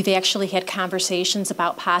 and we've actually had conversations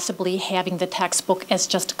about possibly having the textbook as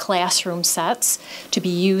just classroom sets to be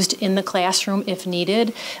used in the classroom if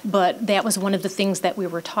needed. But that was one of the things that we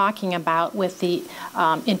were talking about with the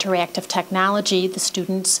interactive technology. The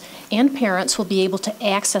students and parents will be able to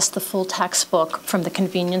access the full textbook from the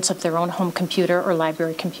convenience of their own home computer or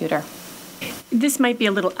library computer. This might be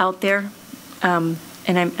a little out there.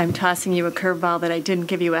 And I'm tossing you a curveball that I didn't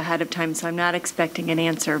give you ahead of time, so I'm not expecting an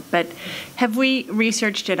answer. But have we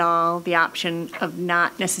researched at all the option of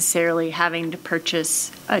not necessarily having to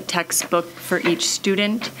purchase a textbook for each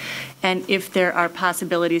student? And if there are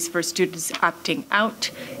possibilities for students opting out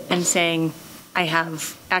and saying, I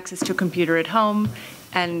have access to a computer at home,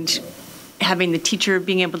 and having the teacher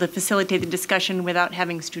being able to facilitate the discussion without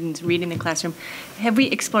having students read in the classroom. Have we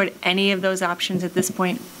explored any of those options at this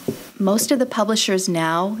point? Most of the publishers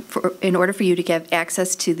now, in order for you to get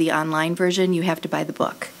access to the online version, you have to buy the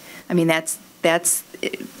book. I mean, that's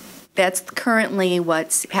currently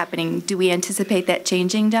what's happening. Do we anticipate that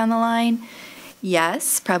changing down the line?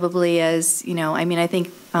 Yes, probably as, I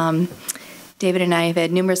think David and I have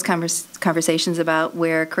had numerous conversations about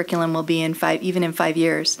where curriculum will be even in 5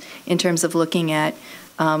 years in terms of looking at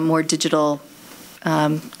more digital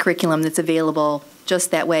curriculum that's available just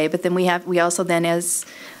that way. But then we also then as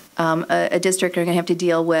a district are going to have to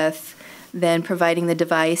deal with then providing the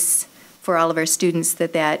device for all of our students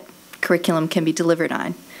that curriculum can be delivered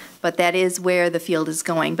on. But that is where the field is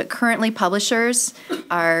going. But currently, publishers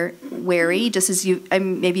are wary, just as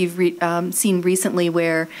maybe you've seen recently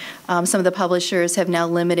where some of the publishers have now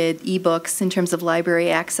limited ebooks in terms of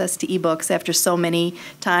library access to ebooks. After so many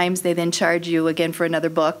times, they then charge you again for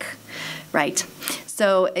another book. Right.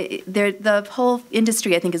 So the whole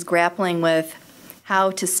industry, I think, is grappling with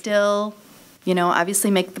how to still,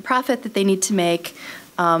 obviously make the profit that they need to make,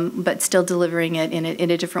 but still delivering it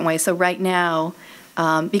in a different way. So right now,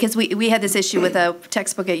 because we had this issue with a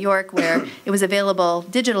textbook at York where it was available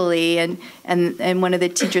digitally, and one of the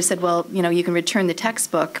teachers said, well, you can return the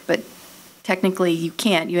textbook, but technically you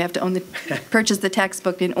can't. You have to purchase the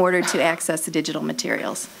textbook in order to access the digital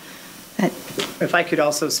materials. If I could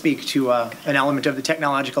also speak to an element of the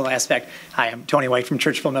technological aspect. Hi, I'm Tony White from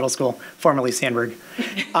Churchville Middle School, formerly Sandburg.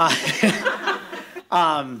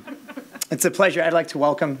 It's a pleasure. I'd like to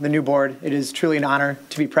welcome the new board. It is truly an honor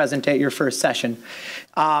to be present at your first session.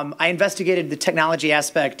 I investigated the technology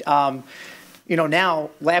aspect. Now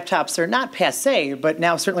laptops are not passé, but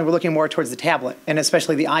now certainly we're looking more towards the tablet, and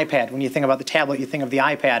especially the iPad. When you think about the tablet, you think of the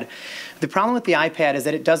iPad. The problem with the iPad is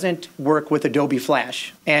that it doesn't work with Adobe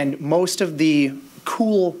Flash, and most of the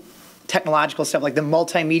cool technological stuff, like the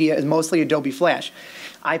multimedia is mostly Adobe Flash.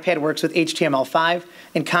 iPad works with HTML5.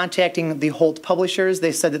 In contacting the Holt publishers,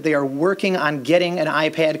 they said that they are working on getting an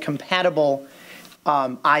iPad-compatible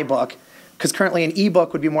iBook, because currently an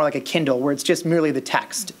ebook would be more like a Kindle, where it's just merely the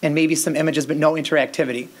text and maybe some images but no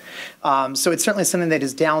interactivity. So it's certainly something that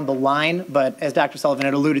is down the line, but as Dr. Sullivan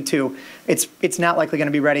had alluded to, it's not likely going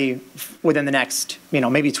to be ready within the next,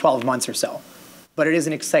 maybe 12 months or so. But it is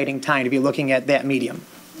an exciting time to be looking at that medium.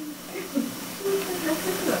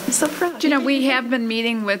 So proud. We have been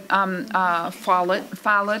meeting with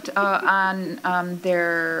Follett on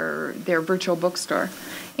their virtual bookstore.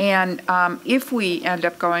 And if we end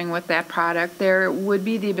up going with that product, there would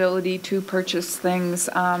be the ability to purchase things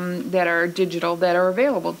that are digital, that are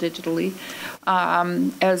available digitally,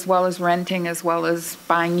 as well as renting, as well as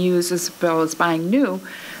buying used, as well as buying new.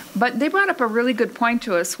 But they brought up a really good point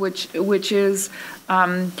to us, which is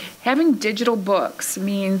having digital books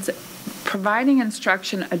means providing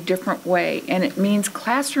instruction a different way, and it means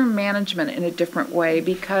classroom management in a different way,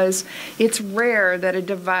 because it's rare that a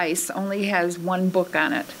device only has one book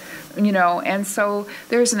on it. And so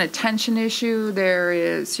there's an attention issue. There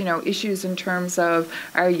is, issues in terms of,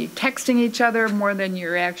 are you texting each other more than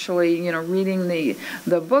you're actually, reading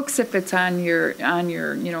the books if it's on your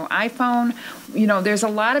iPhone. There's a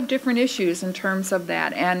lot of different issues in terms of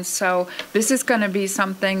that. And so this is going to be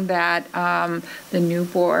something that the new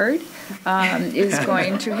board is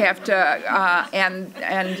going to have to, and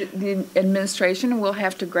the administration will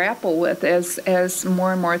have to grapple with as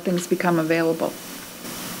more and more things become available.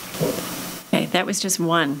 Okay, that was just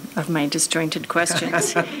one of my disjointed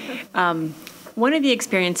questions. One of the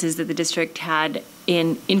experiences that the district had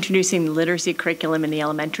in introducing the literacy curriculum in the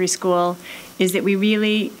elementary school is that we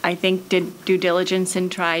really, I think, did due diligence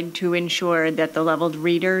and tried to ensure that the leveled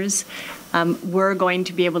readers were going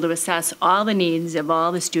to be able to assess all the needs of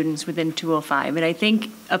all the students within 205. And I think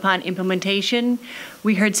upon implementation,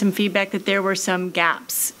 we heard some feedback that there were some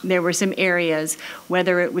gaps. There were some areas,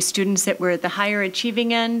 whether it was students that were at the higher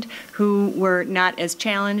achieving end who were not as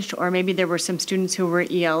challenged, or maybe there were some students who were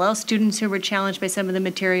ELL students who were challenged by some of the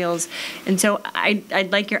materials. And so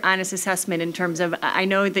I'd like your honest assessment in terms of, I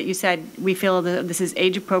know that you said we feel that this is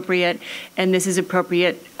age appropriate and this is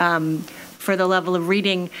appropriate for the level of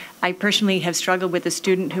reading. I personally have struggled with a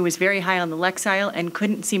student who was very high on the Lexile and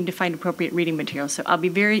couldn't seem to find appropriate reading material. So I'll be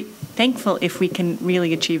very thankful if we can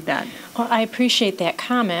really achieve that. Well, I appreciate that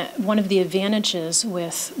comment. One of the advantages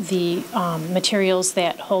with the materials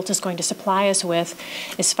that Holt is going to supply us with,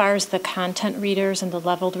 as far as the content readers and the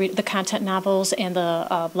leveled the content novels and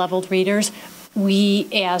the leveled readers, we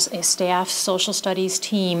as a staff social studies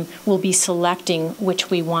team will be selecting which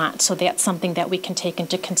we want. So that's something that we can take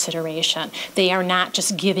into consideration. They are not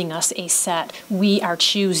just giving us a set. We are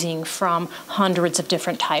choosing from hundreds of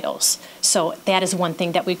different titles. So that is one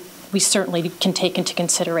thing that we certainly can take into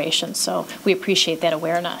consideration. So we appreciate that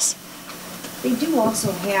awareness. They do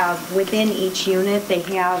also have, within each unit, they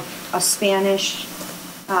have a Spanish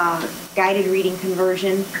guided reading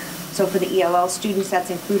conversion. So for the ELL students,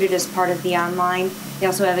 that's included as part of the online. They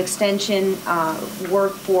also have extension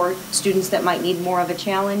work for students that might need more of a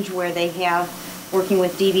challenge, where they have working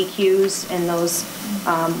with DBQs and those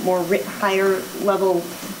more higher level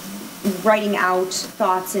writing out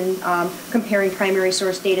thoughts and comparing primary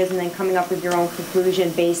source data and then coming up with your own conclusion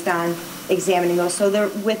based on examining those. So they're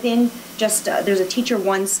within just, there's a teacher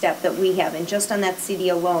one step that we have, and just on that CD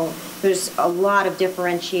alone, there's a lot of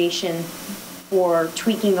differentiation for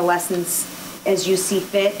tweaking the lessons as you see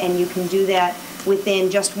fit, and you can do that within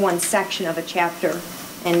just one section of a chapter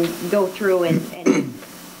and go through and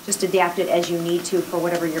just adapt it as you need to for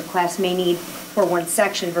whatever your class may need for one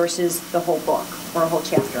section versus the whole book or a whole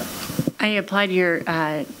chapter. I applied your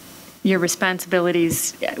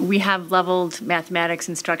responsibilities. We have leveled mathematics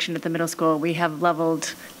instruction at the middle school. We have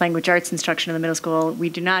leveled language arts instruction in the middle school. We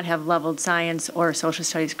do not have leveled science or social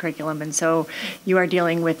studies curriculum. And so you are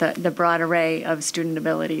dealing with the broad array of student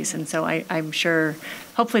abilities. And so I'm sure,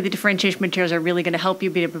 hopefully the differentiation materials are really going to help you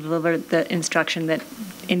be able to deliver the instruction that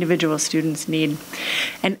individual students need.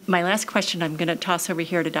 And my last question, I'm going to toss over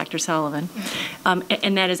here to Dr. Sullivan.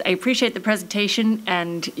 And that is, I appreciate the presentation,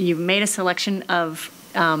 and you've made a selection of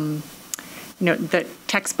the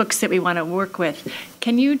textbooks that we want to work with.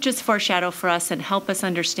 Can you just foreshadow for us and help us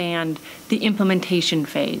understand the implementation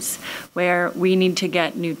phase, where we need to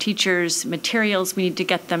get new teachers, materials, we need to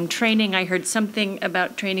get them training? I heard something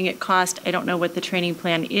about training at cost. I don't know what the training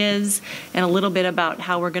plan is, and a little bit about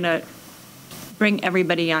how we're going to bring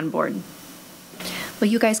everybody on board. Well,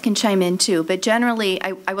 you guys can chime in too, but generally,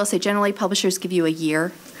 I will say generally publishers give you a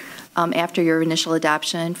year after your initial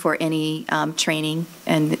adoption for any training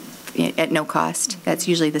and at no cost. That's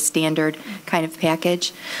usually the standard kind of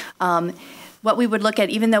package. What we would look at,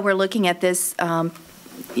 even though we're looking at this,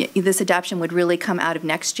 this adoption would really come out of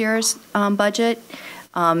next year's budget.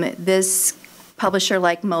 This publisher,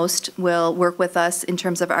 like most, will work with us in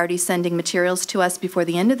terms of already sending materials to us before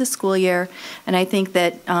the end of the school year. And I think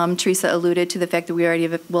that Teresa alluded to the fact that we already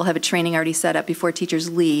will have a training already set up before teachers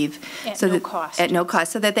leave. At no cost. At no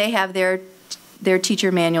cost, so that they have their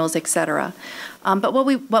teacher manuals, et cetera. But what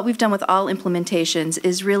we've done with all implementations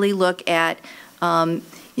is really look at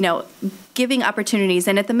giving opportunities.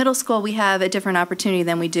 And at the middle school, we have a different opportunity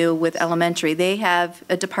than we do with elementary. They have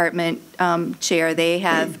a department chair. They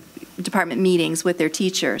have department meetings with their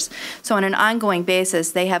teachers. So on an ongoing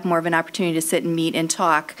basis, they have more of an opportunity to sit and meet and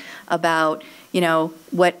talk about,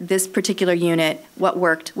 what this particular unit, what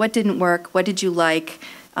worked, what didn't work, what did you like,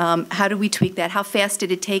 how do we tweak that? How fast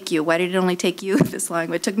did it take you? Why did it only take you this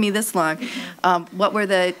long? It took me this long. What were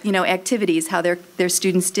the activities? How their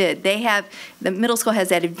students did? The middle school has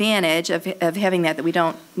that advantage of having that we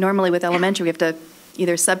don't normally with elementary. We have to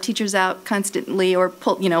either sub teachers out constantly or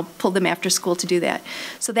pull them after school to do that.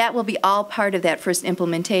 So that will be all part of that first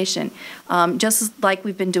implementation, just like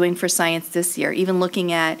we've been doing for science this year. Even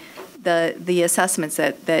looking at the assessments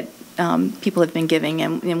that people have been giving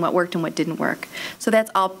and what worked and what didn't work. So that's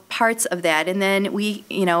all parts of that. And then we,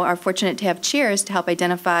 are fortunate to have chairs to help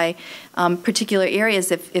identify particular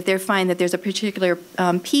areas. If they find that there's a particular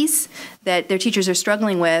piece that their teachers are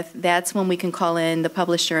struggling with, that's when we can call in the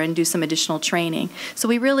publisher and do some additional training. So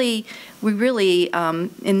we really,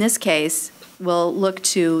 in this case, will look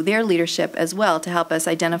to their leadership as well to help us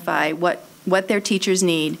identify what their teachers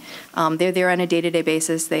need. They're there on a day-to-day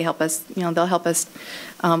basis. They help us, they'll help us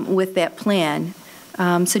with that plan.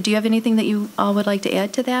 So do you have anything that you all would like to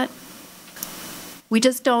add to that? We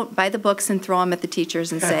just don't buy the books and throw them at the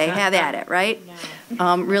teachers and say, have at it, right?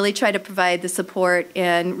 No. Really try to provide the support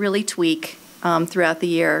and really tweak throughout the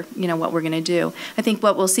year, what we're going to do. I think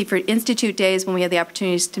what we'll see for Institute Days when we have the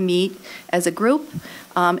opportunities to meet as a group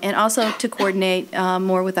and also to coordinate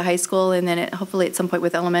more with the high school and then hopefully at some point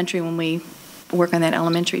with elementary when we work on that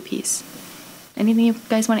elementary piece. Anything you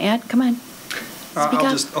guys want to add? Come on.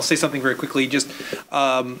 I'll say something very quickly. Just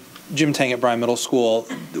Jim Tang at Bryan Middle School.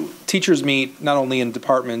 Teachers meet not only in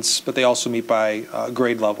departments, but they also meet by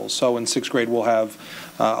grade levels. So in 6th grade, we'll have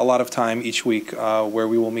a lot of time each week where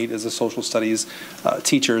we will meet as the social studies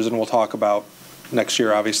teachers, and we'll talk about next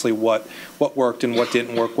year, obviously, what worked and what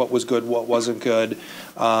didn't work, what was good, what wasn't good,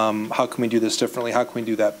 how can we do this differently, how can we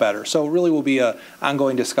do that better. So it really will be an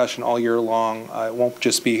ongoing discussion all year long. It won't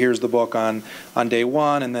just be here's the book on day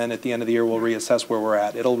one, and then at the end of the year we'll reassess where we're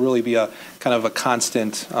at. It'll really be a kind of a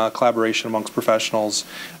constant collaboration amongst professionals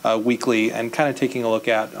weekly and kind of taking a look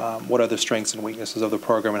at what are the strengths and weaknesses of the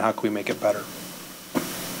program and how can we make it better.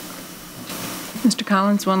 Mr.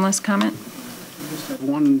 Collins, one last comment.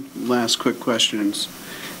 One last quick question,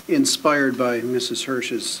 inspired by Mrs.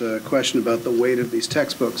 Hirsch's question about the weight of these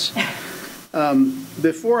textbooks.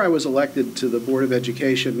 Before I was elected to the Board of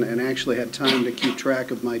Education and actually had time to keep track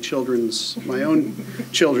of my own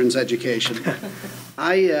children's education,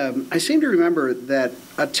 I seem to remember that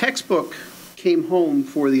a textbook came home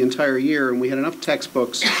for the entire year and we had enough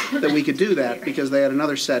textbooks that we could do that because they had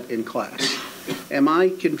another set in class. Am I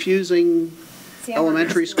confusing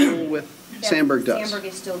elementary school with Sandburg does? Sandburg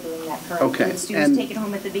is still doing that currently. Okay. The students take it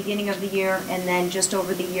home at the beginning of the year, and then just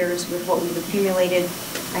over the years with what we've accumulated,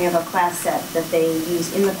 I have a class set that they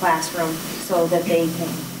use in the classroom so that they can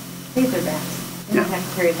pay their bags. They don't have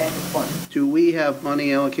to carry it back and forth. Do we have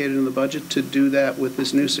money allocated in the budget to do that with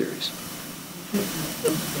this new series?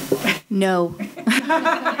 No.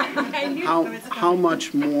 How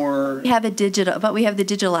much more? We have we have the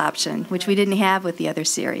digital option, which we didn't have with the other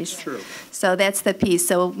series. True. So that's the piece.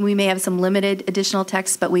 So we may have some limited additional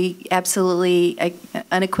text, but we absolutely,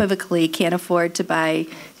 unequivocally can't afford to buy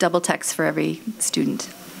double text for every student.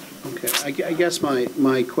 Okay. I guess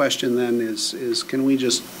my question then is can we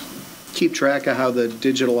just keep track of how the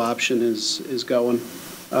digital option is going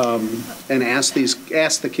and ask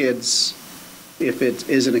the kids if it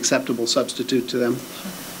is an acceptable substitute to them?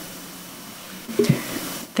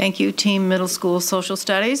 Thank you, Team Middle School Social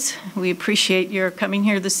Studies. We appreciate your coming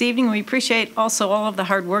here this evening. We appreciate also all of the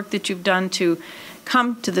hard work that you've done to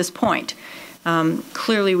come to this point.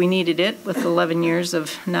 Clearly, we needed it with 11 years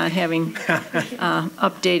of not having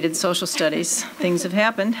updated social studies. Things have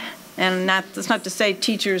happened. And that's not to say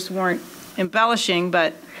teachers weren't embellishing,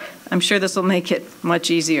 but I'm sure this will make it much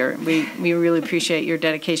easier. We really appreciate your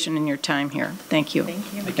dedication and your time here. Thank you.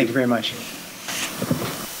 Thank you. Thank you very much.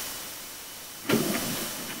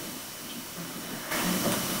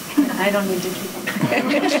 I don't need to keep them.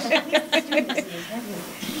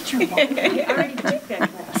 I already took that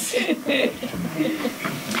class.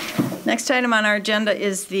 Next item on our agenda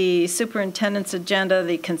is the superintendent's agenda,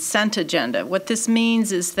 the consent agenda. What this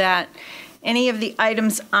means is that any of the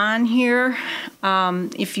items on here,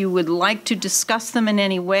 if you would like to discuss them in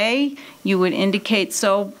any way, you would indicate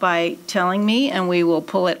so by telling me, and we will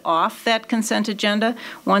pull it off that consent agenda.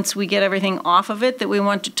 Once we get everything off of it that we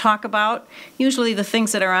want to talk about, usually the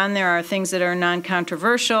things that are on there are things that are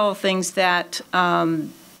non-controversial, things that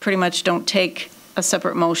pretty much don't take a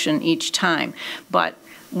separate motion each time. But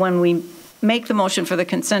when we make the motion for the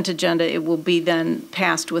consent agenda, it will be then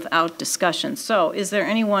passed without discussion. So is there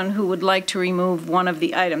anyone who would like to remove one of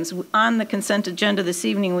the items? On the consent agenda this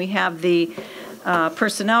evening, we have the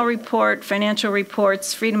personnel report, financial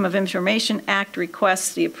reports, Freedom of Information Act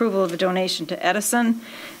requests, the approval of a donation to Edison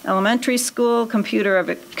Elementary School, computer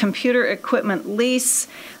equipment lease,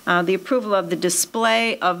 the approval of the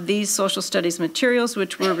display of these social studies materials,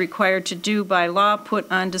 which we're required to do by law,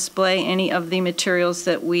 put on display any of the materials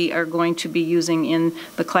that we are going to be using in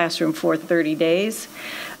the classroom for 30 days,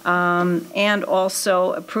 and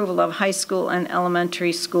also approval of high school and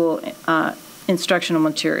elementary school instructional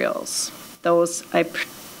materials. Those, I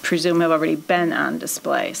presume, have already been on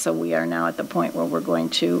display, so we are now at the point where we're going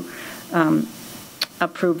to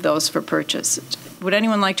approve those for purchase. Would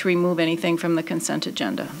anyone like to remove anything from the consent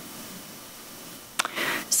agenda?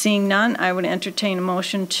 Seeing none, I would entertain a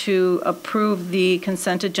motion to approve the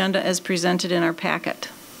consent agenda as presented in our packet.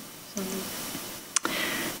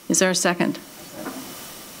 Is there a second?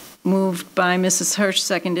 Moved by Mrs. Hirsch,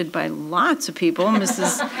 seconded by lots of people,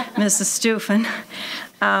 Mrs. Stufen.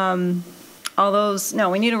 All those, no,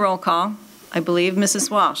 we need a roll call, I believe.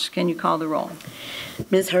 Mrs. Walsh, can you call the roll?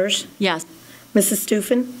 Ms. Hirsch? Yes. Mrs.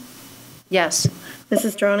 Stufen? Yes.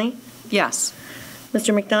 Mrs. Droney? Yes.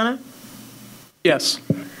 Mr. McDonough? Yes.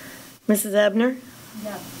 Mrs. Ebner?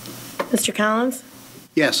 Yes. Mr. Collins?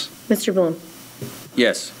 Yes. Mr. Bloom?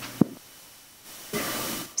 Yes.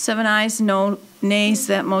 7 ayes, no nays,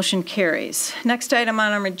 that motion carries. Next item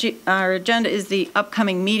on our agenda is the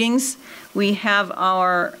upcoming meetings. We have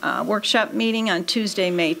our workshop meeting on Tuesday,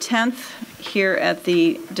 May 10th, here at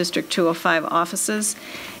the District 205 offices,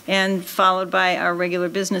 and followed by our regular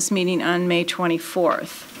business meeting on May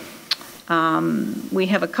 24th. We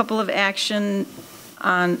have a couple of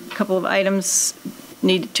items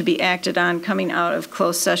need to be acted on coming out of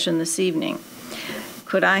closed session this evening.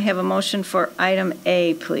 Could I have a motion for item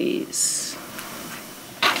A, please?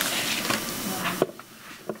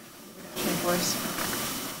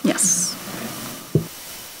 Yes.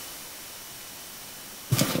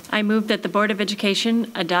 I move that the Board of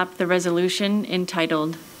Education adopt the resolution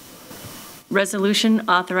entitled Resolution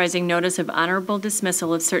Authorizing Notice of Honorable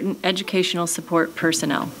Dismissal of Certain Educational Support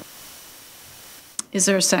Personnel. Is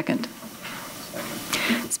there a second?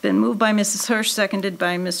 It's been moved by Mrs. Hirsch, seconded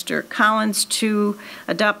by Mr. Collins, to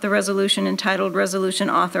adopt the resolution entitled Resolution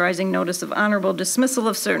Authorizing Notice of Honorable Dismissal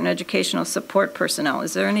of Certain Educational Support Personnel.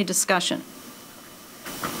 Is there any discussion?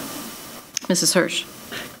 Mrs. Hirsch.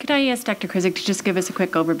 Could I ask Dr. Krizik to just give us a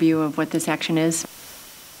quick overview of what this action is?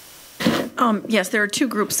 Yes, there are two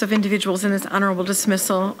groups of individuals in this honorable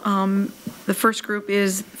dismissal. The first group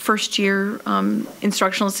is first-year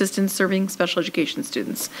instructional assistants serving special education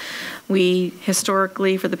students. We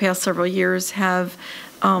historically, for the past several years, have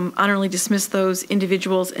honorably dismissed those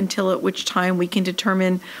individuals until at which time we can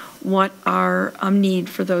determine what our need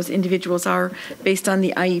for those individuals are based on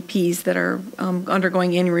the IEPs that are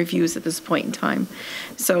undergoing annual reviews at this point in time.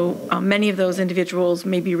 So many of those individuals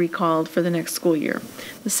may be recalled for the next school year.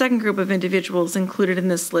 The second group of individuals included in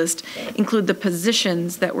this list include the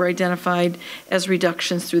positions that were identified as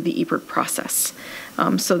reductions through the EPIRT process.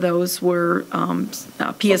 So those were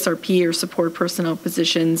PSRP or support personnel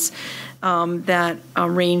positions that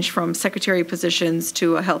range from secretary positions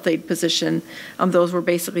to a health aide position. Those were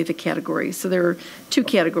basically the categories. So there are two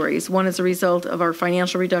categories. One is a result of our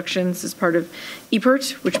financial reductions as part of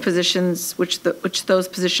EPIRT, which those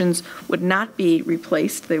positions would not be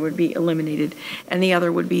replaced; they would be eliminated. And the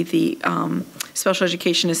other would be the special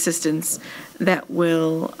education assistants that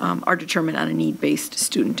are determined on a need-based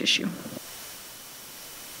student issue.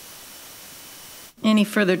 Any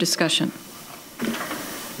further discussion?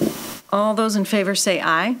 All those in favor say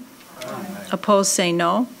aye. Aye. Opposed say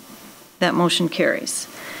no. That motion carries.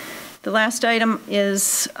 The last item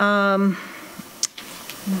is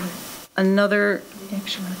another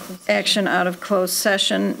action out of closed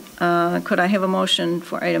session. Could I have a motion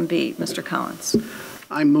for item B, Mr. Collins?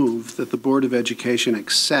 I move that the Board of Education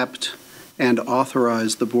accept and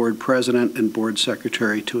authorize the board president and board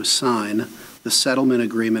secretary to assign the settlement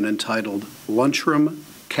agreement entitled Lunchroom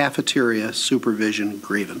Cafeteria Supervision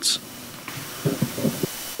Grievance.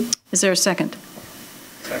 Is there a second?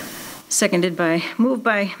 Moved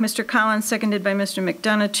by Mr. Collins, seconded by Mr.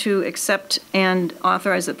 McDonough to accept and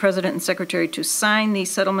authorize the President and Secretary to sign the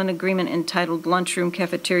settlement agreement entitled Lunchroom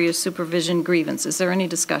Cafeteria Supervision Grievance. Is there any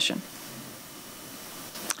discussion?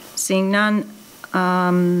 Seeing none,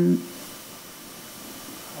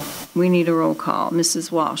 we need a roll call.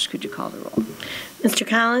 Mrs. Walsh, could you call the roll? Mr.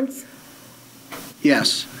 Collins?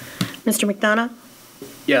 Yes. Mr. McDonough?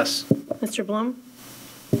 Yes. Mr. Bloom?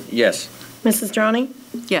 Yes. Mrs. Droney?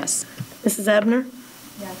 Yes. Mrs. Ebner?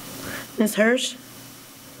 Yes. Ms. Hirsch?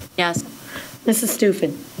 Yes. Mrs.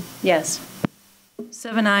 Stufen? Yes.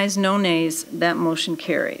 7 ayes, no nays. That motion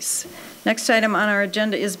carries. Next item on our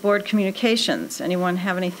agenda is board communications. Anyone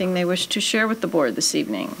have anything they wish to share with the board this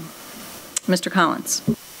evening? Mr. Collins.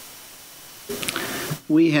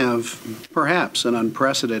 We have perhaps an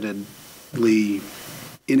unprecedentedly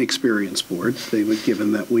inexperienced board,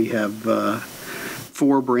 given that we have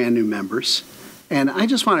 4 brand new members. And I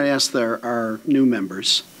just want to ask our new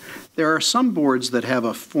members, there are some boards that have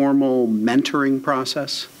a formal mentoring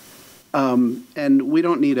process. And we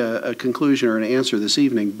don't need a conclusion or an answer this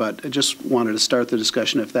evening, but I just wanted to start the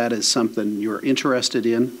discussion if that is something you're interested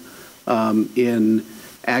in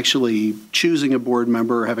actually choosing a board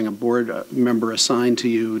member or having a board member assigned to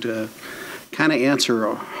you to kind of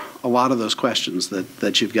answer a lot of those questions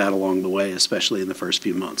that you've got along the way, especially in the first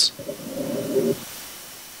few months.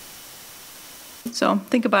 So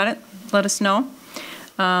think about it. Let us know.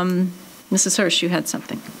 Mrs. Hirsch, you had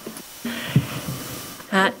something.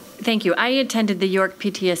 Thank you. I attended the York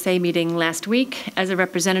PTSA meeting last week as a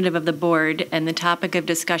representative of the board, and the topic of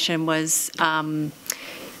discussion was the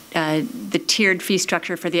tiered fee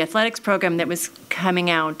structure for the athletics program that was coming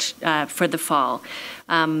out for the fall.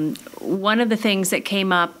 One of the things that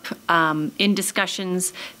came up in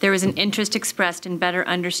discussions, there was an interest expressed in better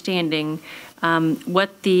understanding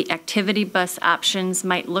what the activity bus options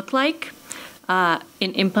might look like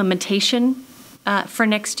in implementation for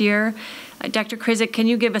next year. Dr. Krizik, can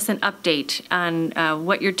you give us an update on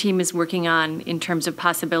what your team is working on in terms of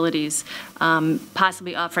possibilities,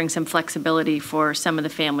 possibly offering some flexibility for some of the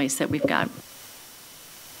families that we've got?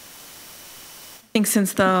 I think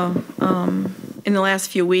since in the last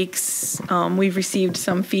few weeks, we've received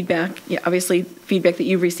some feedback, obviously feedback that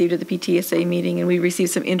you've received at the PTSA meeting, and we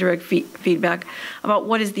received some indirect feedback about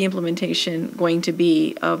what is the implementation going to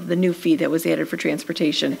be of the new fee that was added for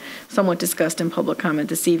transportation, somewhat discussed in public comment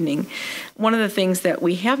this evening. One of the things that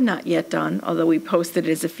we have not yet done, although we posted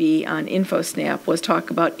it as a fee on InfoSnap, was talk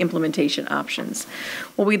about implementation options.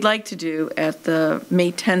 What we'd like to do at the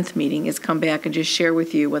May 10th meeting is come back and just share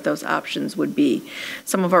with you what those options would be.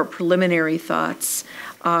 Some of our preliminary thoughts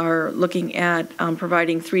are looking at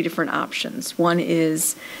providing 3 different options. One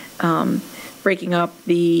is breaking up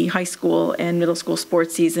the high school and middle school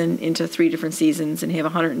sports season into 3 different seasons and have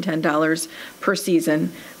 $110 per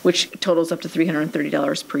season, which totals up to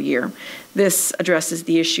 $330 per year. This addresses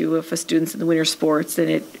the issue of students in the winter sports,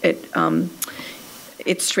 and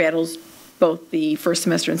it straddles both the first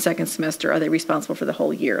semester and second semester. Are they responsible for the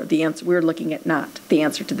whole year? The answer, we're looking at not. The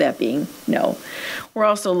answer to that being no. We're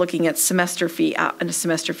also looking at semester fee and a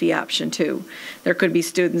semester fee option too. There could be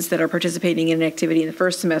students that are participating in an activity in the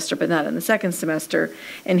first semester but not in the second semester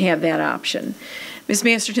and have that option. Ms.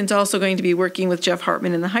 Masterton's also going to be working with Jeff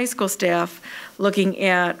Hartman and the high school staff looking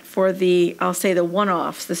at for the, I'll say the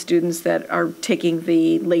one-offs, the students that are taking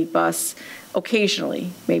the late bus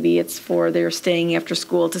occasionally. Maybe it's for they're staying after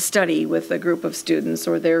school to study with a group of students,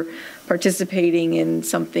 or they're participating in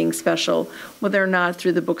something special. Whether or not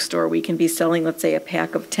through the bookstore we can be selling, let's say, a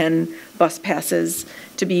pack of 10 bus passes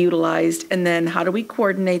to be utilized, and then how do we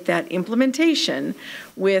coordinate that implementation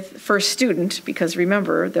with First Student, because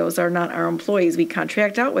remember, those are not our employees. We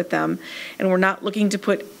contract out with them, and we're not looking to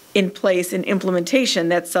put in place an implementation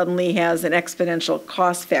that suddenly has an exponential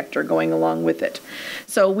cost factor going along with it.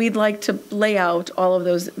 So we'd like to lay out all of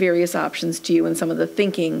those various options to you and some of the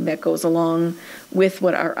thinking that goes along with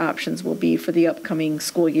what our options will be for the upcoming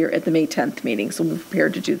school year at the May 10th meeting. So we're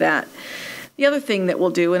prepared to do that. The other thing that we'll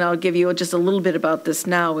do, and I'll give you just a little bit about this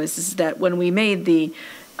now, is that when we made the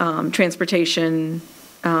transportation,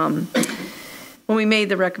 when we made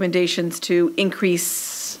the recommendations to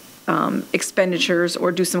increase expenditures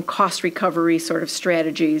or do some cost recovery sort of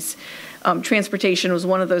strategies, Transportation was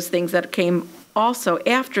one of those things that came also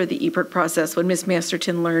after the EPERT process, when Ms.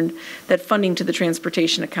 Masterton learned that funding to the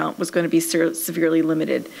transportation account was going to be severely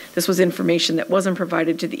limited. This was information that wasn't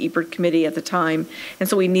provided to the EPERT committee at the time, and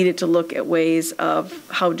so we needed to look at ways of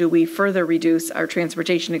how do we further reduce our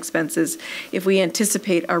transportation expenses if we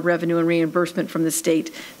anticipate our revenue and reimbursement from the state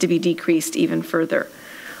to be decreased even further.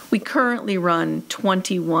 We currently run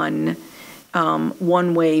 21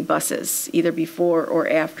 one-way buses, either before or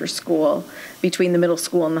after school, between the middle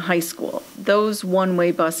school and the high school. Those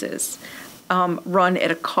one-way buses run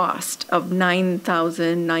at a cost of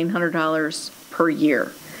 $9,900 per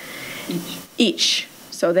year. Each.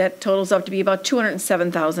 So that totals up to be about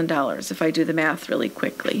 $207,000 if I do the math really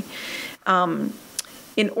quickly. In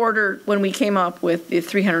order, when we came up with the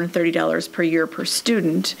 $330 per year per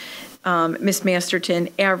student, Ms. Masterton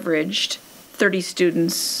averaged 30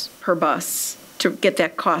 students per bus to get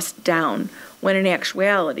that cost down, when in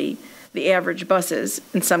actuality, the average buses,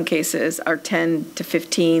 in some cases, are 10 to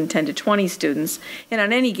 15, 10 to 20 students, and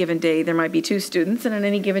on any given day, there might be 2 students, and on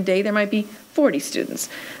any given day, there might be 40 students.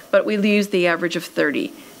 But we used the average of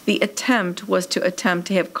 30. The attempt was to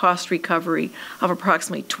have cost recovery of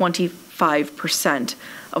approximately 25%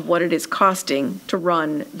 of what it is costing to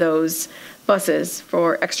run those buses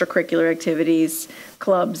for extracurricular activities,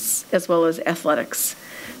 clubs, as well as athletics.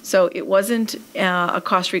 So it wasn't a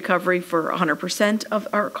cost recovery for 100% of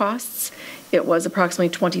our costs. It was approximately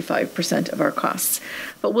 25% of our costs.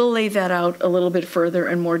 But we'll lay that out a little bit further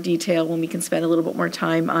in more detail when we can spend a little bit more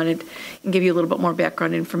time on it and give you a little bit more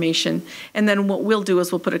background information. And then what we'll do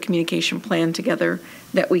is we'll put a communication plan together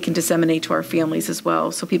that we can disseminate to our families as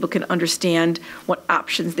well, so people can understand what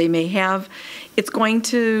options they may have. It's going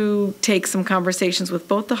to take some conversations with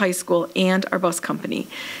both the high school and our bus company.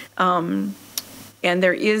 And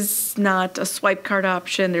there is not a swipe card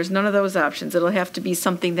option. There's none of those options. It'll have to be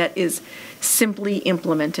something that is simply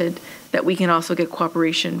implemented, that we can also get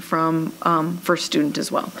cooperation from First Student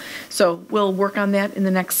as well. So we'll work on that in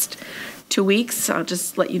the next 2 weeks. I'll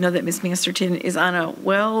just let you know that Ms. Masterton is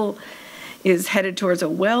is headed towards a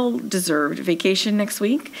well-deserved vacation next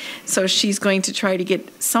week. So she's going to try to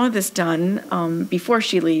get some of this done before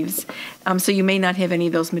she leaves. So you may not have any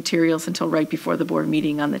of those materials until right before the board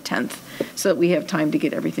meeting on the 10th, so that we have time to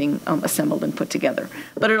get everything assembled and put together.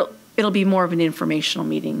 But it'll be more of an informational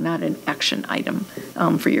meeting, not an action item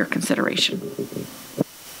for your consideration.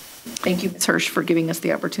 Thank you, Ms. Hirsch, for giving us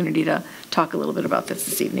the opportunity to talk a little bit about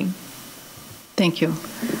this evening. Thank you.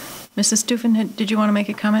 Mrs. Stufen, did you want to make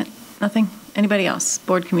a comment? Nothing? Anybody else?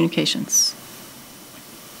 Board communications.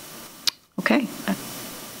 Okay.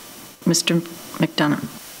 Mr. McDonough.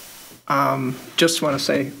 Just want to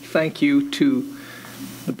say thank you to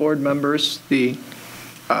the board members, the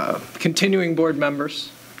continuing board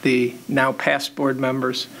members, the now past board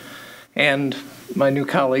members, and my new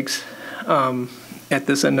colleagues at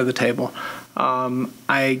this end of the table.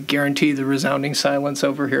 I guarantee the resounding silence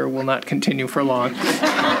over here will not continue for long.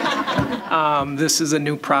 This is a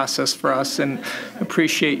new process for us, and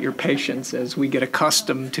appreciate your patience as we get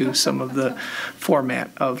accustomed to some of the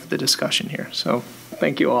format of the discussion here. So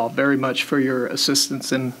thank you all very much for your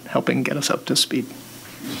assistance in helping get us up to speed.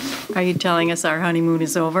 Are you telling us our honeymoon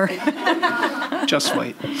is over? Just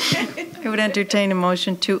wait. I would entertain a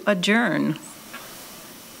motion to adjourn.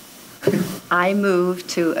 I move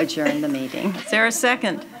to adjourn the meeting. Is there a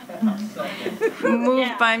second?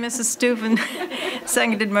 Moved by Mrs. Stufen,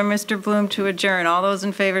 seconded by Mr. Bloom to adjourn. All those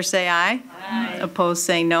in favor say aye. Aye. Opposed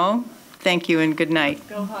say no. Thank you and good night.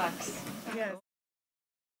 Go Hawks.